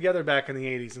electric. got together back in the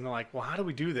 80s, and they're like, well, how do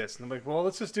we do this? And I'm like, well,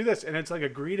 let's just do this, and it's like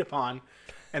agreed upon,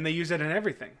 and they use it in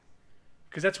everything.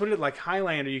 Because that's what it like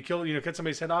Highlander. You cut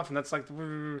somebody's head off, and that's like.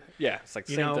 Yeah, it's like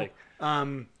the same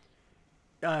thing.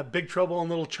 Big Trouble in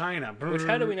Little China. Which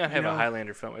how do we not have a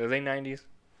Highlander film? Are they 90s?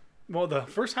 Well, the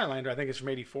first Highlander I think is from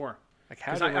 '84. Like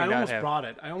how do we I not almost have? brought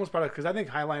it. I almost brought it because I think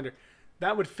Highlander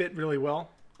that would fit really well.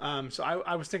 So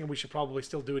I was thinking we should probably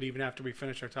still do it even after we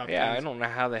finish our top. Yeah, 10s. I don't know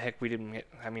how the heck we didn't get.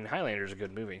 Highlander's a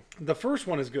good movie. The first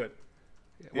one is good.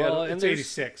 Well, yeah, and it's there's-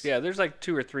 86. Yeah, there's like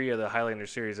 2 or 3 of the Highlander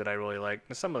series that I really like.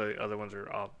 Some of the other ones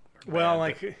are all. Well, bad,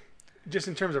 like just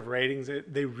in terms of ratings,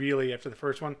 they really after the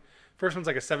first one, First one's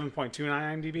like a 7.2 on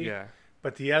IMDb. Yeah.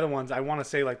 But the other ones, I want to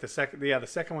say like the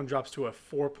second one drops to a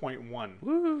 4.1.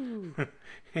 Woo!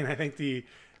 And I think the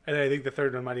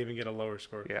third one might even get a lower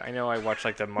score. Yeah, I know I watched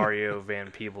like the Mario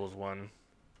Van Peebles one,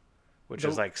 which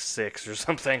is like 6 or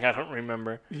something. I don't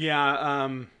remember.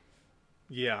 Yeah,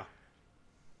 yeah,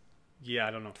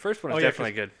 I don't know. The first one is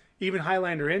definitely good. Even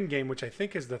Highlander Endgame, which I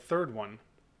think is the third one,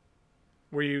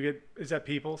 where you get, is that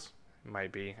Peoples?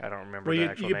 Might be. I don't remember Well, the you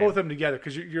actual get name. both of them together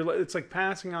because you're it's like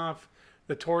passing off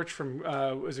the torch from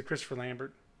is it Christopher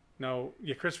Lambert? No,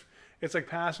 yeah, It's like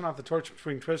passing off the torch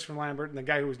between Christopher Lambert and the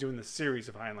guy who was doing the series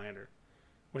of Highlander.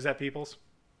 Was that Peoples?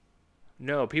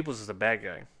 No, Peoples is the bad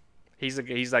guy. He's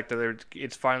like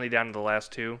it's finally down to the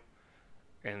last two,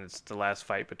 and it's the last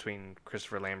fight between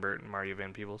Christopher Lambert and Mario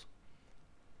Van Peebles.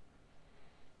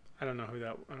 I don't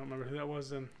remember who that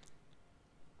was then.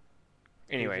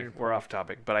 Anyway, we're off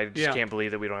topic, but I just can't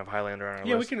believe that we don't have Highlander on our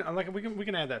list. We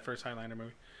can add that first Highlander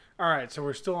movie. All right, so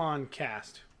we're still on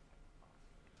cast.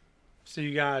 So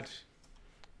you got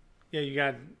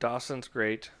Dawson's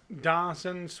great.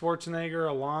 Dawson, Schwarzenegger,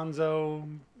 Alonzo,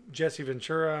 Jesse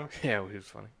Ventura, Yeah, he was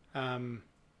funny.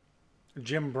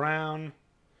 Jim Brown,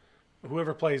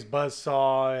 whoever plays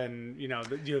Buzzsaw, and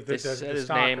They said his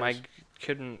name. I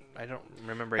don't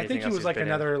remember I anything think he else was he's like been in.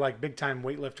 another like big time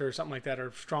weightlifter or something like that,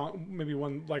 or maybe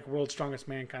one like world's strongest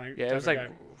man kind of. Yeah, it was like guy.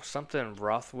 something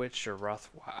Rothwich or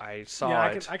I saw Yeah,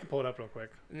 it. I can pull it up real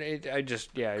quick. It was just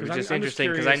I'm just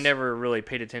interesting because I curious. never really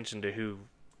paid attention to who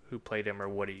played him or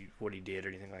what he did or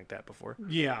anything like that before.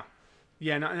 Yeah,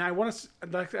 and I want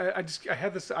to I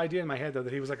had this idea in my head though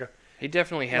that he was like a He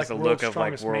definitely has like the look of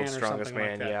like Strongest world's Man or strongest something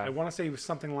man. like that. Yeah, I want to say he was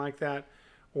something like that,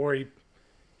 or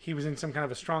he was in some kind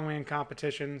of a strongman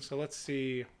competition. So let's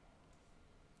see.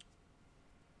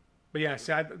 But yeah,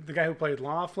 see, the guy who played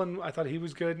Laughlin, I thought he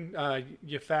was good.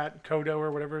 Yafat Kodo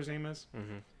or whatever his name is.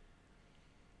 Mm-hmm.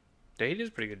 Yeah, he did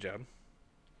a pretty good job.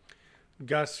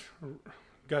 Gus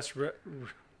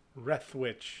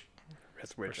Rethwich.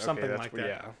 Or something like that.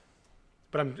 Yeah,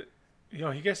 But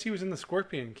I guess he was in The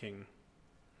Scorpion King.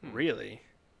 really.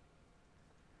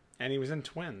 And he was in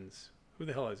Twins. Who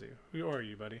the hell is he? Who are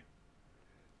you, buddy?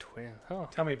 Twin. Oh,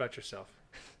 Tell me about yourself.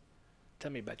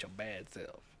 tell me about your bad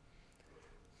self.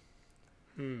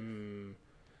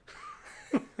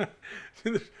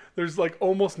 There's like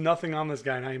almost nothing on this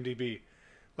guy on IMDb.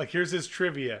 Like, here's his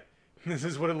trivia. This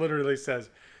is what it literally says.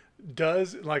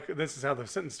 This is how the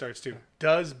sentence starts too.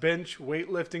 Does bench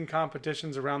weightlifting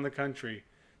competitions around the country.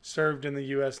 Served in the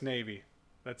U.S. Navy.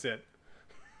 That's it.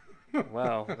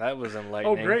 Wow, that was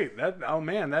enlightening. Oh, great.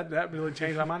 That really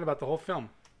changed my mind about the whole film.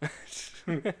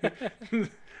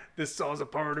 This saw's a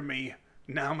part of me.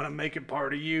 Now I'm going to make it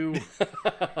part of you.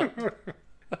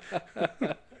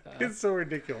 It's so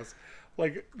ridiculous.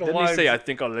 Like, the Didn't he lines, say, "I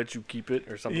think I'll let you keep it"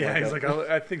 or something? yeah, like he's that? like,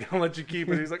 I think I'll let you keep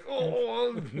it. He's like,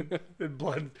 oh, and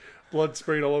blood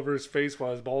sprayed all over his face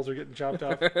while his balls are getting chopped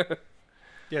off.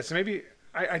 Yeah, so maybe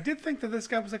I did think that this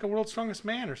guy was like a world's strongest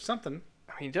man or something,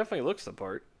 I mean, he definitely looks the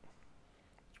part.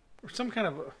 or some kind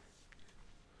of.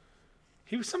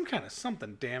 He was some kind of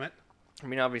something. Damn it! I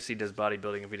mean, obviously he does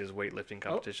bodybuilding if he does weightlifting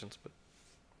competitions, but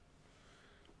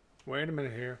Wait a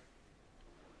minute here.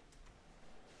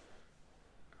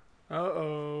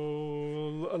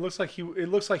 Uh-oh. It looks like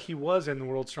he was in The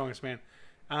World's Strongest Man.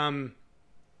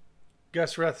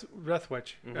 Gus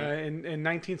Rethwich. Mm-hmm. In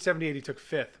 1978, he took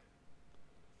fifth.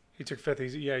 He's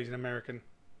an American.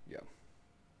 yeah.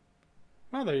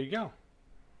 Well, there you go.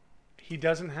 He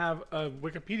doesn't have a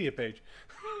Wikipedia page.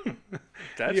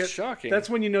 That's Yeah, shocking. That's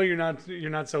when you know you're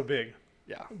not so big.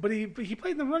 yeah. But he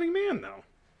played The Running Man though.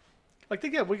 Like, they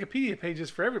got Wikipedia pages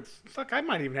for every. Fuck, I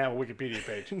might even have a Wikipedia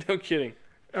page. No kidding.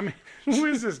 I mean, who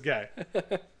is this guy?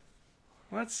 Well,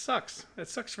 that sucks. That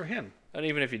sucks for him. And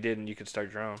even if you didn't, you could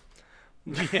start your own.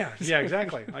 Yeah,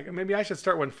 exactly. Like, maybe I should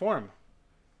start one for him.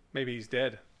 Maybe he's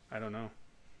dead. I don't know.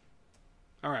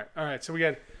 All right. So we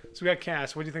got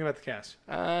cast. What do you think about the cast?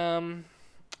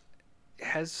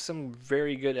 Has some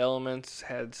very good elements.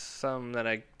 Had some that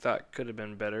I thought could have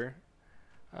been better.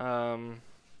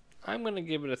 I'm gonna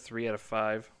give it a 3 out of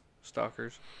 5.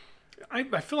 Stalkers. I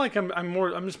feel like I'm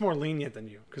just more lenient than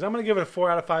you, because I'm gonna give it a 4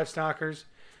 out of 5 Stalkers.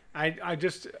 I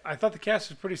thought the cast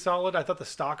was pretty solid. I thought the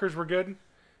Stalkers were good.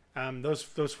 Those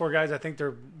 4 guys, I think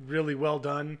they're really well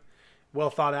done, well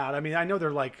thought out. I mean, I know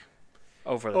they're like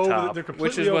Over the top, they're which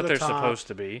completely is over what the they're top. supposed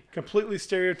to be. completely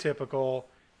stereotypical.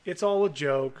 It's all a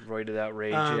joke. Roided out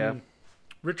rage, yeah.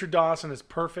 Richard Dawson is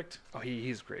perfect. Oh,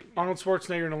 he's great. Arnold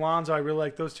Schwarzenegger and Alonzo, I really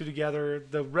like those two together.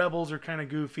 The Rebels are kind of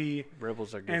goofy,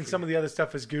 Rebels are goofy. and some of the other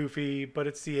stuff is goofy, but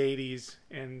it's the 80s,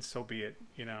 and so be it,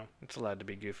 It's allowed to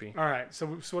be goofy. All right, so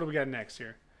what do we got next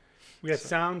here? We got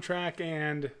soundtrack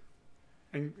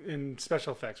and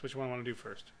special effects. Which one I want to do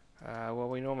first? Well,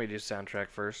 we normally do soundtrack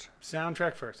first.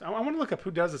 Soundtrack first. I want to look up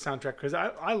who does the soundtrack because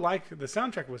I like the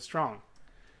soundtrack was strong.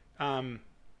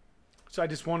 So I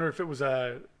just wonder if it was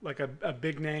a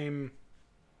big name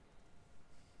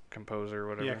Composer or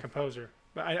whatever. Yeah, composer.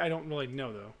 But I don't really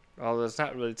know though. Although it's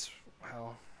not really.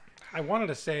 Well, I wanted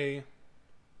to say.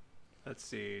 Let's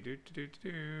see.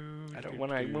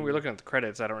 When we were looking at the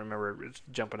credits, I don't remember it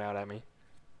jumping out at me.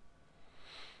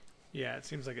 Yeah, it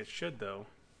seems like it should though.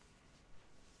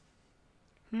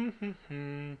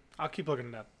 I'll keep looking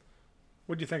it up.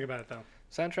 What do you think about it though?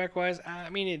 Soundtrack wise, I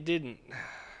mean, it didn't.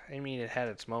 I mean, it had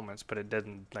its moments, but it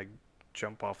didn't like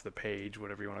jump off the page,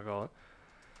 whatever you want to call it.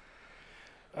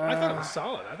 I thought it was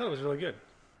solid. I thought it was really good.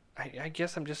 I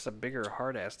guess I'm just a bigger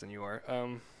hard ass than you are.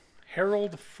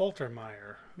 Harold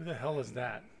Faltermeyer. Who the hell is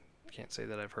that? Can't say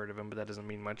that I've heard of him, but that doesn't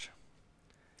mean much.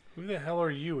 Who the hell are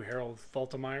you, Harold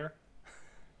Faltermeyer?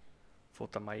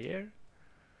 Faltermeyer?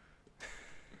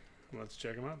 Let's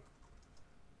check him out.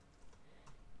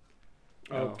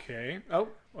 Oh. Okay. Oh.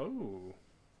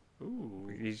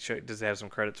 Ooh. Does it have some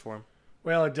credits for him?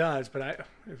 Well, it does, but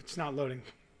it's not loading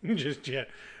just yet.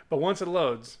 But once it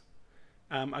loads,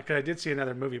 I did see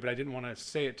another movie, but I didn't want to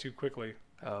say it too quickly.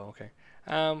 Oh, okay.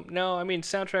 No, I mean,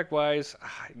 soundtrack-wise,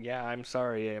 yeah, I'm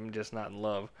sorry. I'm just not in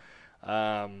love.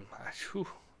 You're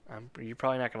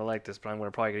probably not going to like this, but I'm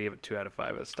probably going to give it 2 out of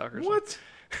 5 as Stalkers. What?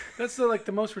 That's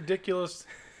the most ridiculous...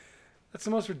 That's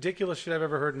the most ridiculous shit I've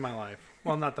ever heard in my life.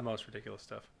 Well, not the most ridiculous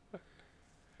stuff.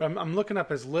 But I'm looking up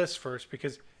his list first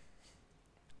because...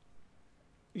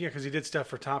 Yeah, because he did stuff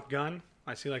for Top Gun.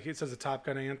 I see, it says the Top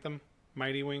Gun anthem,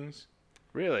 Mighty Wings.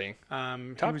 Really?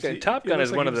 Top Gun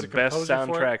is one of the best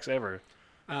soundtracks ever.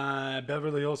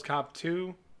 Beverly Hills Cop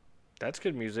 2. That's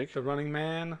good music. The Running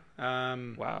Man.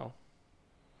 Wow.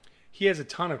 He has a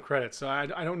ton of credits, so I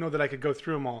don't know that I could go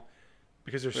through them all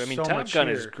because there's so much Top Gun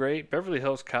here. is great. Beverly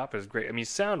Hills Cop is great. I mean,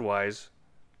 sound-wise,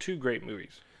 2 great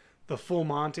movies. The Full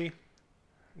Monty.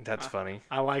 That's funny.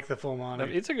 I like The Full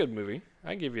Monty. It's a good movie.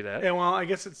 I give you that. Yeah, well, I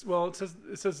guess it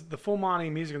says The Full Monty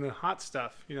music and the hot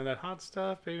stuff. You know that hot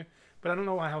stuff, baby. But I don't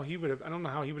know how he would have. I don't know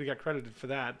how he would have got credited for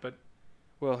that. But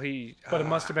it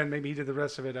must have been maybe he did the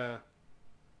rest of it. Yeah,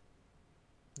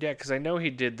 because I know he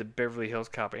did the Beverly Hills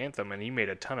Cop anthem, and he made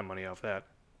a ton of money off that.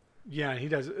 Yeah, he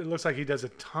does. It looks like he does a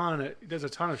ton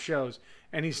of shows,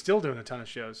 and he's still doing a ton of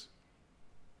shows.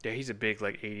 Yeah, he's a big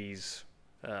 '80s.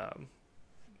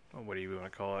 What do you want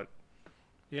to call it?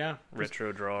 Yeah,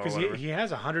 retro draw. Because he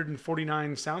has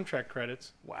 149 soundtrack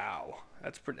credits. Wow,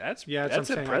 that's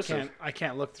impressive. I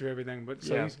can't look through everything, but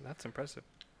that's impressive.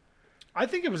 I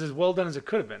think it was as well done as it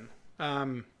could have been.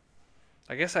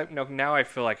 I guess now I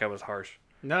feel like I was harsh.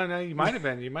 No, you might have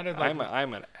been. You might have.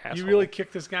 I'm an asshole. You really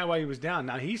kicked this guy while he was down.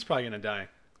 Now he's probably gonna die.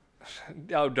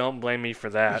 Oh, don't blame me for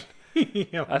that.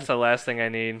 Yeah. That's the last thing I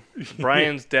need.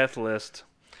 Brian's death list.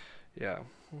 Yeah.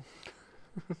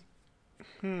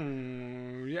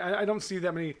 Yeah, I don't see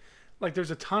that many. There's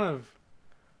a ton of.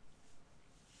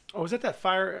 Oh, is that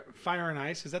Fire and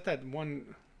Ice? Is that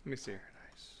one? Let me see.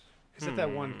 Is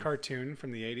that one cartoon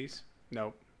from the 80s?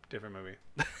 Nope, different movie.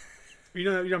 You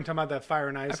know what I'm talking about? That Fire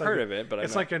and Ice. I've heard of it, but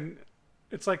it's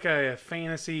like a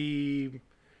fantasy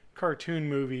cartoon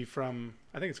movie from.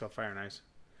 I think it's called Fire and Ice,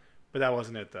 but that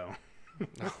wasn't it though.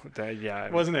 No,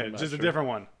 it wasn't it? Just a different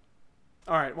one.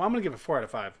 All right. Well, I'm gonna give it 4 out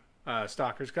of 5.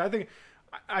 Stalkers, because I think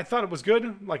I thought it was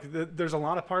good. There's a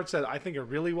lot of parts that I think are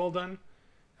really well done.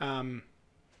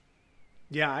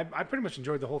 Yeah, I pretty much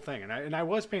enjoyed the whole thing, and I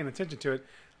was paying attention to it.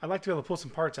 I'd like to be able to pull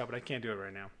some parts out, but I can't do it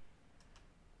right now.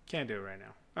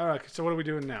 All right, so what are we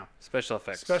doing now? Special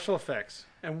effects. Special effects.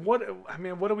 And what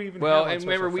do we even Well, have on and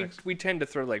remember, effects? we tend to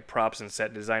throw props and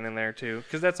set design in there too,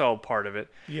 because that's all part of it.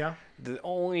 Yeah. The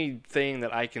only thing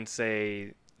that I can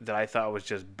say that I thought was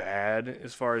just bad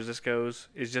as far as this goes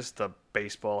is just the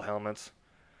baseball helmets.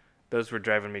 Those were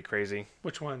driving me crazy.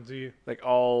 Which ones do you?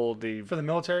 All the... For the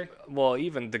military? Well,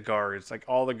 even the guards.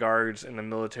 All the guards in the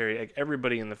military.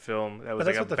 Everybody in the film that was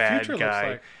a bad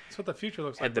guy. That's what the future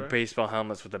looks like. Had the baseball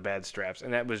helmets with the bad straps.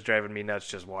 And that was driving me nuts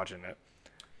just watching it.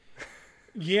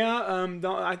 Yeah,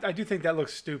 I do think that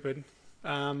looks stupid.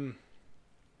 When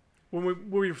we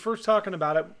were first talking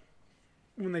about it,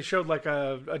 when they showed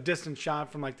a distant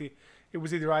shot from it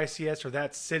was either ICS or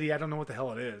that city. I don't know what the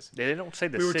hell it is. They don't say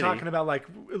the city. We were talking about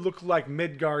it looked like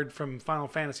Midgard from Final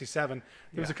Fantasy VII.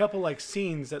 There was a couple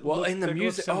scenes that. Well, in the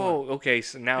music. Oh, okay.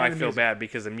 So now I feel bad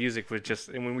because the music was just.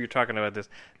 And when we were talking about this,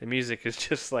 the music is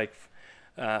just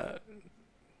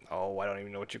I don't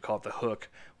even know what you call it, the hook,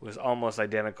 was almost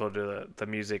identical to the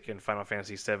music in Final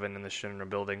Fantasy VII in the Shinra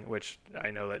building, which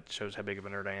I know that shows how big of a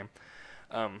nerd I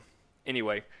am.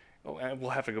 Anyway, we'll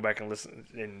have to go back and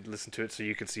listen to it so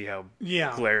you can see how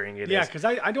glaring it is. Yeah, because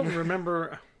I don't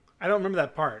remember. I don't remember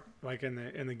that part, like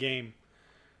in the game.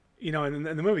 You know, in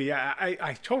the movie, yeah,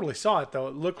 I totally saw it though.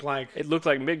 It looked like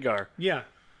Midgar. Yeah,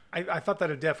 I thought that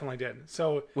it definitely did.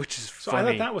 So which is so funny.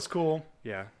 I thought that was cool.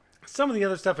 Yeah. Some of the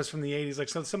other stuff is from the 80s. Like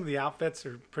some of the outfits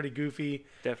are pretty goofy.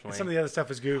 Definitely. And some of the other stuff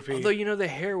is goofy. Although, you know, the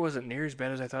hair wasn't near as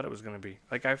bad as I thought it was going to be.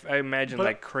 Like, I imagined,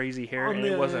 like, crazy hair, and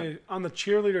it wasn't. On the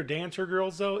cheerleader dancer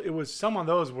girls, though, it was, some of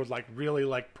those were, like, really,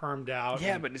 like, permed out.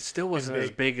 Yeah, but it still wasn't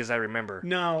as big as I remember.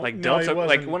 No, like no, Delta, it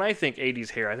wasn't. like, when I think 80s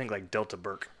hair, I think, like, Delta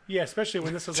Burke. Yeah, especially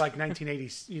when this was, like,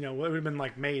 1980s, you know, it would have been,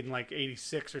 like, made in, like,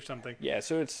 86 or something. Yeah,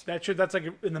 so it's... That's, like,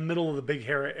 in the middle of the big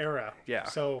hair era. Yeah.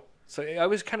 So I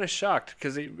was kind of shocked,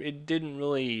 because it didn't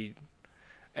really...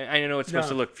 I know it's supposed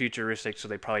to look futuristic, so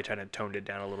they probably kind of toned it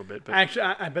down a little bit. But actually,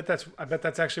 I bet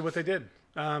that's actually what they did.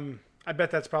 I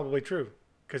bet that's probably true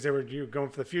because they were going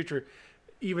for the future,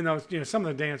 even though some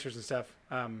of the dancers and stuff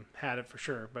had it for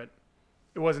sure, but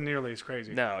it wasn't nearly as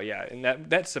crazy. No, yeah, and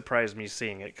that surprised me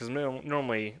seeing it because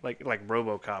normally, like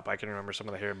RoboCop, I can remember some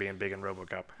of the hair being big in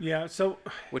RoboCop. Yeah, so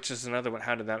which is another one.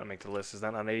 How did that not make the list? Is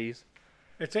that not 80s?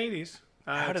 It's 80s.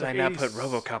 How did I not put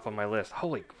RoboCop on my list?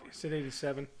 Holy! You said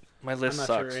 87. My list I'm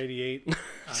sucks. Sure, 88.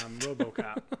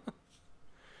 RoboCop.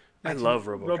 I love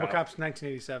RoboCop. RoboCop's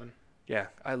 1987. Yeah,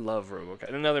 I love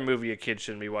RoboCop. Another movie a kid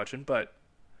shouldn't be watching, but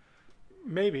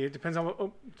maybe it depends on what.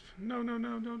 Oh, no,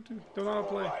 don't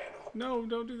autoplay. No,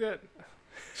 don't do that.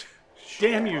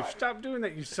 Damn you! Stop doing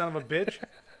that, you son of a bitch.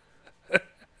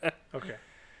 Okay,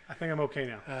 I think I'm okay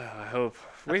now. I hope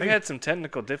we've had some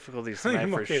technical difficulties tonight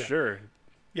for sure.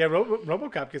 Yeah,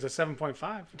 RoboCop gets a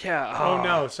 7.5. Yeah. Oh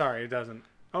no, sorry, it doesn't.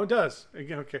 Oh, it does.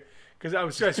 Okay, because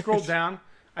I scrolled down.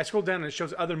 I scrolled down and it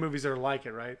shows other movies that are like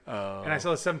it, right? Oh. And I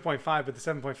saw the 7.5, but the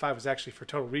 7.5 was actually for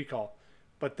Total Recall,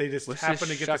 but they just happened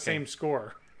to get the same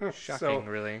score. Shocking,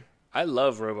 really. I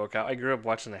love RoboCop. I grew up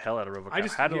watching the hell out of RoboCop.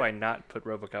 How do I not put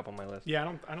RoboCop on my list?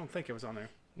 Yeah, I don't think it was on there.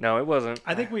 No, it wasn't.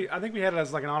 I think we had it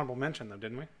as like an honorable mention though,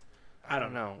 didn't we? I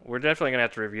don't know. We're definitely gonna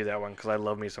have to review that one because I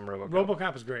love me some RoboCop.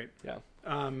 RoboCop is great. Yeah.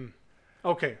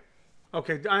 Okay.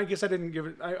 I guess I didn't give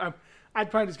it. I'd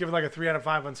probably just give it like a 3 out of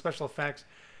 5 on special effects.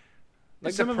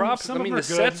 Like the props, the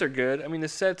sets are good. I mean, the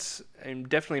sets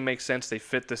definitely make sense. They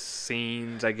fit the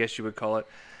scenes, I guess you would call it.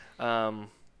 The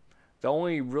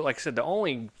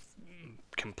only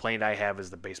complaint I have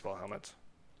is the baseball helmets.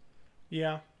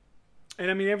 Yeah.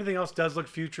 And I mean, everything else does look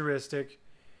futuristic.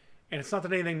 And it's not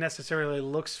that anything necessarily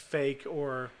looks fake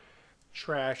or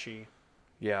trashy.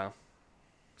 Yeah.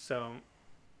 So,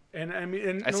 and I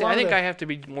mean, I think I have to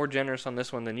be more generous on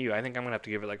this one than you. I think I'm gonna have to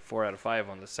give it like 4 out of 5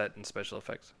 on the set and special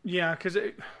effects. Yeah, because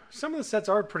some of the sets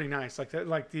are pretty nice.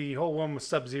 Like the whole one with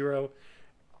Sub-Zero.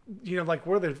 Like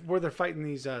where they're fighting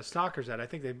these stalkers at. I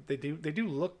think they do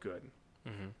look good.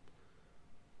 Mm-hmm.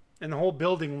 And the whole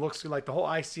building looks like the whole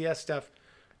ICS stuff.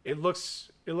 It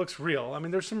looks real. I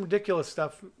mean, there's some ridiculous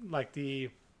stuff like the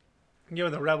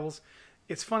rebels.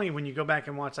 It's funny when you go back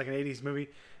and watch like an 80s movie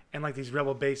and like these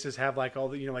rebel bases have like all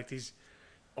the like these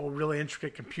really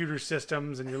intricate computer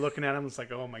systems, and you're looking at them, it's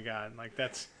like, oh my god, like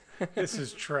this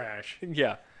is trash.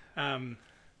 Yeah.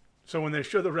 So when they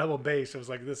show the rebel base, it was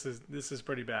like this is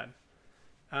pretty bad.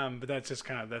 But that's just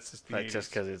the 80s. Just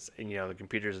because it's the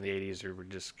computers in the 80s were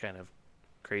just kind of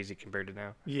crazy compared to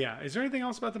now. Yeah. Is there anything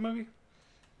else about the movie?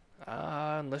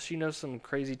 Unless you know some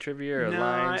crazy trivia or no,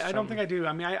 lines. I don't think I do.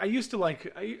 I mean, I used to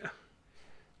like.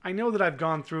 I know that I've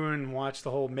gone through and watched the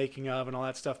whole making of and all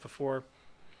that stuff before,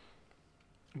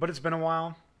 but it's been a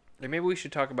while. Maybe we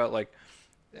should talk about like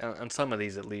on some of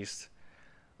these at least.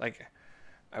 Like,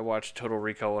 I watched Total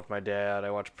Recall with my dad.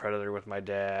 I watched Predator with my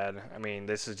dad. I mean,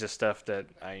 this is just stuff that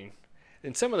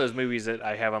in some of those movies that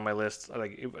I have on my list,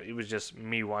 like it was just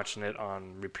me watching it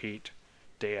on repeat,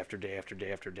 day after day after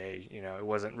day after day. It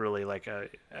wasn't really like a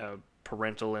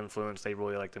parental influence. They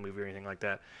really liked the movie or anything like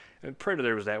that. And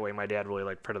Predator was that way. My dad really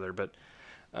liked Predator, but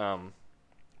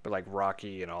like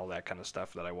Rocky and all that kind of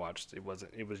stuff that I watched, it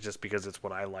wasn't. It was just because it's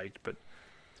what I liked. But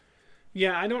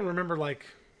yeah, I don't remember like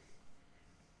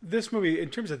this movie in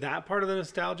terms of that part of the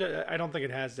nostalgia. I don't think it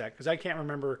has that because I can't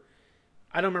remember.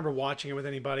 I don't remember watching it with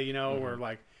anybody, Mm-hmm. or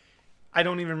like I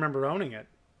don't even remember owning it.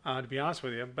 To be honest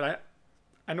with you, but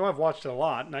I know I've watched it a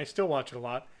lot, and I still watch it a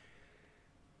lot.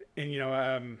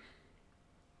 And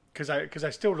because I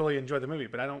still really enjoy the movie,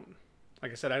 but I don't,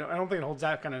 like I said, I don't think it holds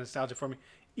that kind of nostalgia for me.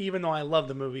 Even though I love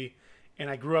the movie and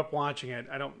I grew up watching it,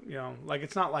 I don't, like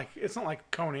it's not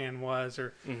like Conan was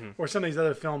or some of these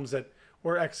other films that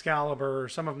or Excalibur, or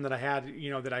some of them that I had,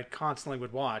 that I constantly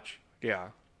would watch, Yeah.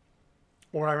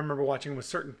 or I remember watching with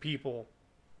certain people.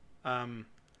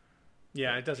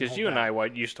 Yeah, it doesn't. Because you and I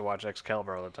used to watch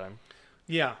Excalibur all the time.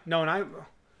 Yeah, no, and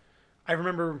I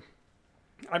remember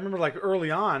like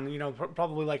early on,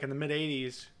 probably like in the mid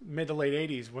to late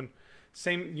 '80s, when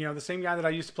the same guy that I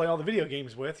used to play all the video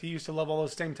games with, he used to love all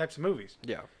those same types of movies.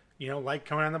 Yeah. Like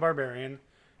Conan the Barbarian,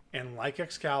 and like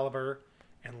Excalibur,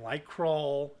 and like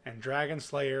Krull and Dragon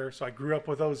Slayer. So I grew up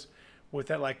with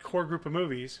that like core group of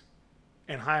movies,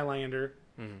 and Highlander.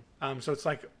 Mm-hmm. So it's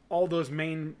like all those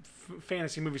main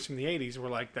fantasy movies from the '80s were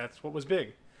like, that's what was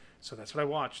big. So that's what I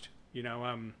watched.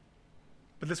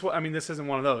 But this isn't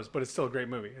one of those, but it's still a great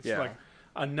movie. It's like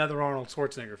another Arnold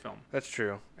Schwarzenegger film. I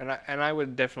true, and I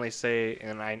would definitely say,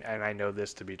 and I know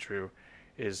this to be true,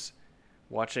 is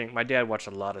watching. My dad watched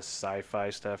a lot of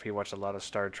sci-fi stuff. He watched a lot of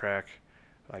Star Trek,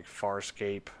 like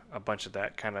Farscape, a bunch of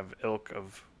that kind of ilk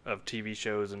of TV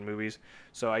shows and movies.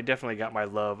 So I definitely got my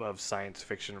love of science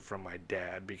fiction from my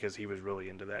dad because he was really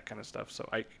into that kind of stuff. So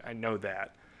I know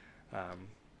that.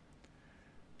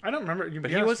 I don't remember.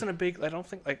 But he wasn't a big. I don't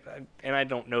think and I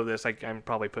don't know this. I'm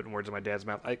probably putting words in my dad's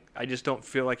mouth. I just don't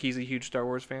feel like he's a huge Star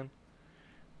Wars fan,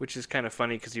 which is kind of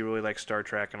funny because he really likes Star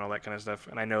Trek and all that kind of stuff.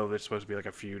 And I know there's supposed to be like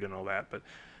a feud and all that, but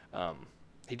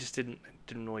he just didn't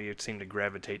really seem to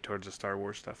gravitate towards the Star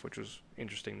Wars stuff, which was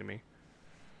interesting to me.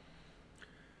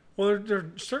 Well, there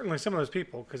are certainly some of those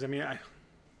people because I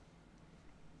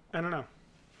don't know.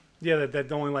 Yeah,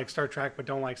 that only like Star Trek but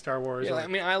don't like Star Wars. Yeah,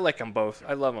 I like them both.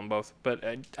 I love them both. But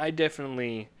I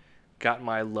definitely got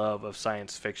my love of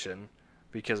science fiction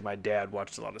because my dad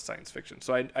watched a lot of science fiction.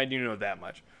 So I do know that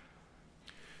much.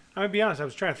 I'm going to be honest. I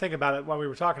was trying to think about it while we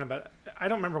were talking about it. I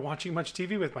don't remember watching much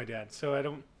TV with my dad, so I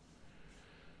don't...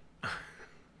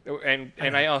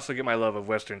 And I also get my love of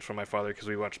Westerns from my father because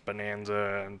we watched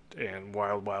Bonanza and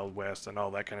Wild Wild West and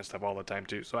all that kind of stuff all the time,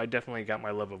 too. So I definitely got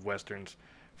my love of Westerns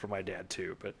from my dad,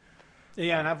 too. But...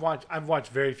 Yeah, and I've watched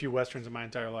very few westerns in my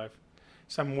entire life,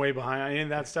 so I'm way behind on any of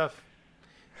that stuff.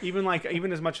 Even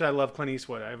as much as I love Clint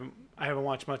Eastwood, I haven't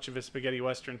watched much of his spaghetti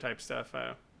western type stuff.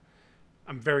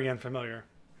 I'm very unfamiliar,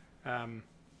 other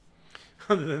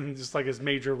than just like his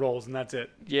major roles, and that's it.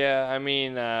 Yeah,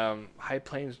 High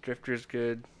Plains Drifter's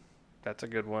good. That's a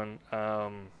good one.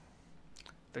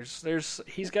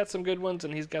 He's got some good ones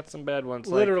and he's got some bad ones.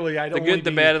 Literally, the good,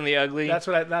 the bad, and the ugly. That's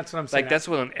what I'm saying. Like that's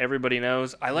what everybody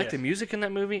knows. I like the music in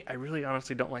that movie. I really,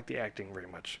 honestly, don't like the acting very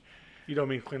much. You don't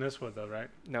mean Clint Eastwood, though, right?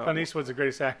 No, Clint Eastwood's the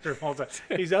greatest actor of all time.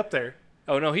 He's up there.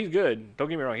 Oh no, he's good. Don't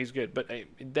get me wrong, he's good. But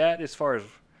that, as far as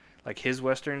like his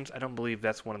westerns, I don't believe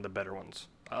that's one of the better ones.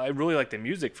 I really like the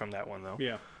music from that one, though.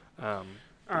 Yeah. All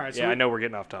right. So I know we're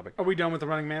getting off topic. Are we done with The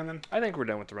Running Man then? I think we're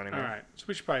done with The Running Man. All right. So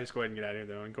we should probably just go ahead and get out of here,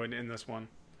 though, and go ahead and end this one.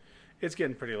 It's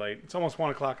getting pretty late. It's almost 1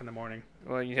 o'clock in the morning.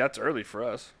 Well, yeah, that's early for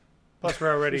us. Plus,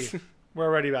 we're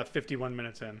already about 51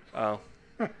 minutes in. Oh,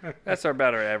 that's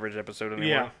about our average episode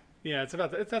anymore. Yeah.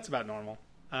 That's about normal.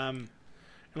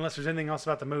 Unless there's anything else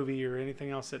about the movie or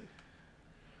anything else that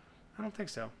I don't think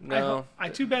so. No.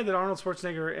 Too bad that Arnold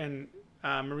Schwarzenegger and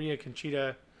Maria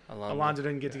Conchita Alonso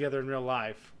didn't get together in real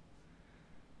life.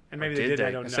 And maybe they did.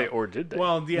 I don't know. Or did they?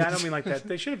 Well, yeah, I don't mean like that.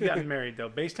 They should have gotten married though,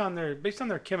 based on their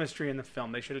chemistry in the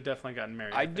film. They should have definitely gotten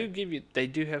married. They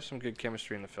do have some good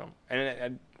chemistry in the film,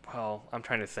 and I'm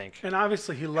trying to think. And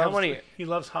obviously, he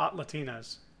loves hot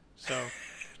Latinas. So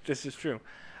this is true,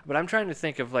 but I'm trying to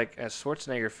think of like a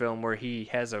Schwarzenegger film where he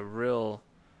has a real,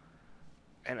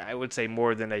 and I would say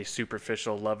more than a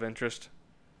superficial love interest.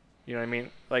 You know what I mean?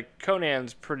 Like,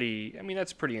 Conan's pretty...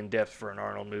 that's pretty in-depth for an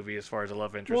Arnold movie as far as a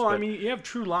love interest. Well, you have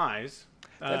True Lies.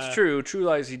 That's true. True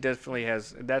Lies, he definitely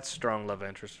has... That's strong love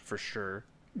interest, for sure.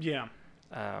 Yeah.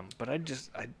 But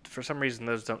for some reason,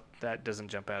 that doesn't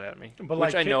jump out at me. But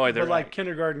which I know either... But like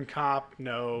Kindergarten Cop,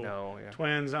 no. No, yeah.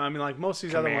 Twins, like most of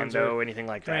these Commando, other ones are... anything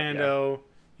like Commando, that,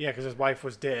 yeah, because his wife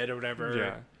was dead or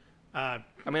whatever. Yeah.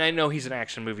 I know he's an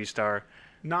action movie star.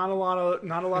 Not a lot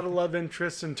of love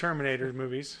interests in Terminator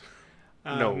movies.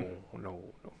 No.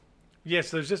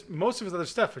 Yes, there's just most of his other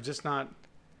stuff are just not.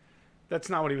 That's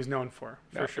not what he was known for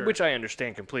sure. Which I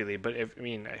understand completely, but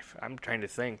if I'm trying to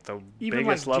think, the even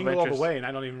biggest like love Jingle interest. All the Way, and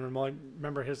I don't even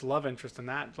remember his love interest in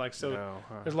that. Like so,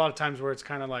 there's a lot of times where it's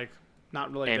kind of like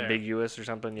not really ambiguous or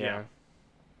something. Yeah.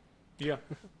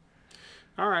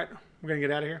 All right, we're gonna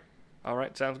get out of here. All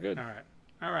right, sounds good. All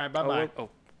right. Bye bye. Oh,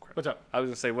 crap. What's up? I was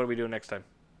gonna say, what are we doing next time?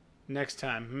 Next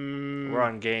time, we're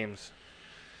on games.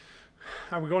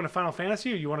 Are we going to Final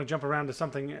Fantasy, or you want to jump around to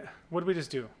something? What did we just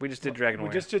do? We just did Dragon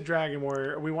Warrior. We just did Dragon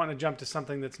Warrior. We want to jump to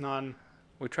something that's non...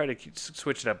 We try to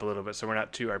switch it up a little bit so we're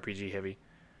not too RPG heavy.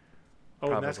 Oh,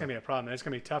 and Probably. that's gonna be a problem. That's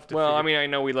gonna be tough to. Well, figure. I mean, I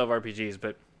know we love RPGs,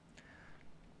 but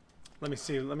let me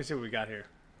see what we got here.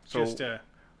 So- Just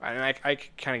I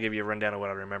kind of give you a rundown of what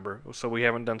I remember. So we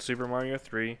haven't done Super Mario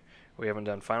 3. We haven't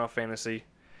done Final Fantasy.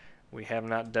 We have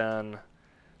not done.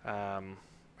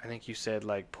 I think you said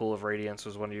like Pool of Radiance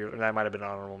was one of your. That might have been an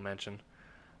honorable mention.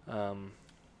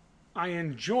 I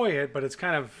enjoy it, but it's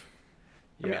kind of.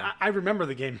 I mean, I remember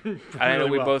the game. I know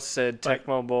really we well, both said but-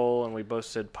 Tecmo Bowl and we both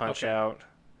said Punch Okay. Out.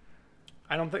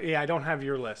 I don't think. Yeah, I don't have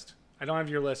your list.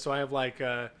 So I have like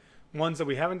ones that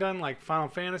we haven't done, like Final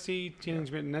Fantasy,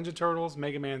 Teenage Mutant Ninja Turtles,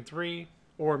 Mega Man 3,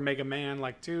 or Mega Man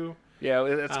like 2. Yeah,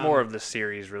 it's more of the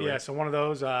series, really. Yeah, so one of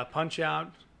those, Punch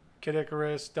Out, Kid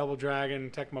Icarus, Double Dragon,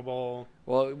 Tecmo Bowl.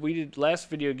 Well, we did last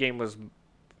video game was,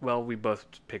 well, we both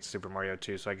picked Super Mario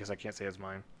 2, so I guess I can't say it's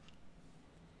mine.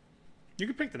 You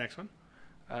could pick the next one.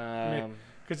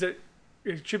 Because it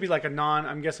should be like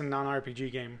I'm guessing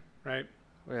non-RPG game, right?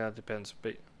 Yeah, it depends.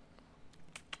 But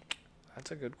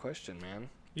that's a good question, man.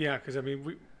 Yeah, because I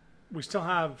mean, we still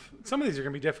have some of these are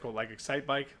gonna be difficult, like Excite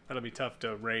Bike. That'll be tough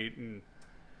to rate, and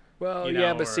Well, you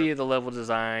yeah, know, but or- see, the level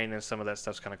design and some of that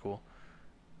stuff's kind of cool.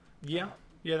 yeah,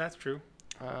 that's true.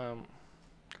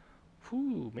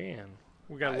 Whew, man.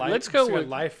 We got Let's go with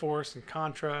Life Force and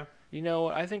Contra. You know,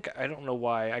 I don't know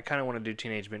why. I kind of want to do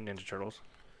Teenage Mutant Ninja Turtles.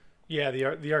 Yeah,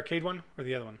 the arcade one or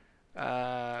the other one.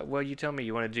 Well, you tell me.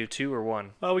 You want to do 2 or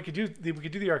 1? Well, we could do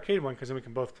the arcade one because then we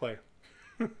can both play.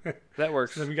 That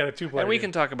works. Then we got a 2-player. And we game.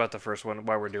 can talk about the first one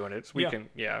while we're doing it. So we Yeah. can,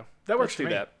 yeah. That works Let's for do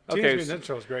me. that. Teenage Okay. Mutant Ninja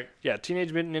Turtles, great. Yeah,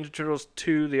 Teenage Mutant Ninja Turtles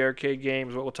 2, the arcade game,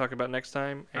 is what we'll talk about next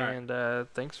time. All right. And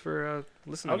thanks for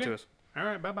listening Okay. to us. All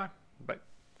right, bye. Bye.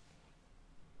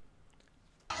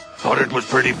 Thought it was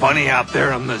pretty funny out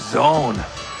there in the zone.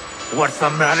 What's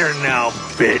the matter now,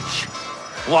 bitch?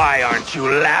 Why aren't you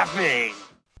laughing?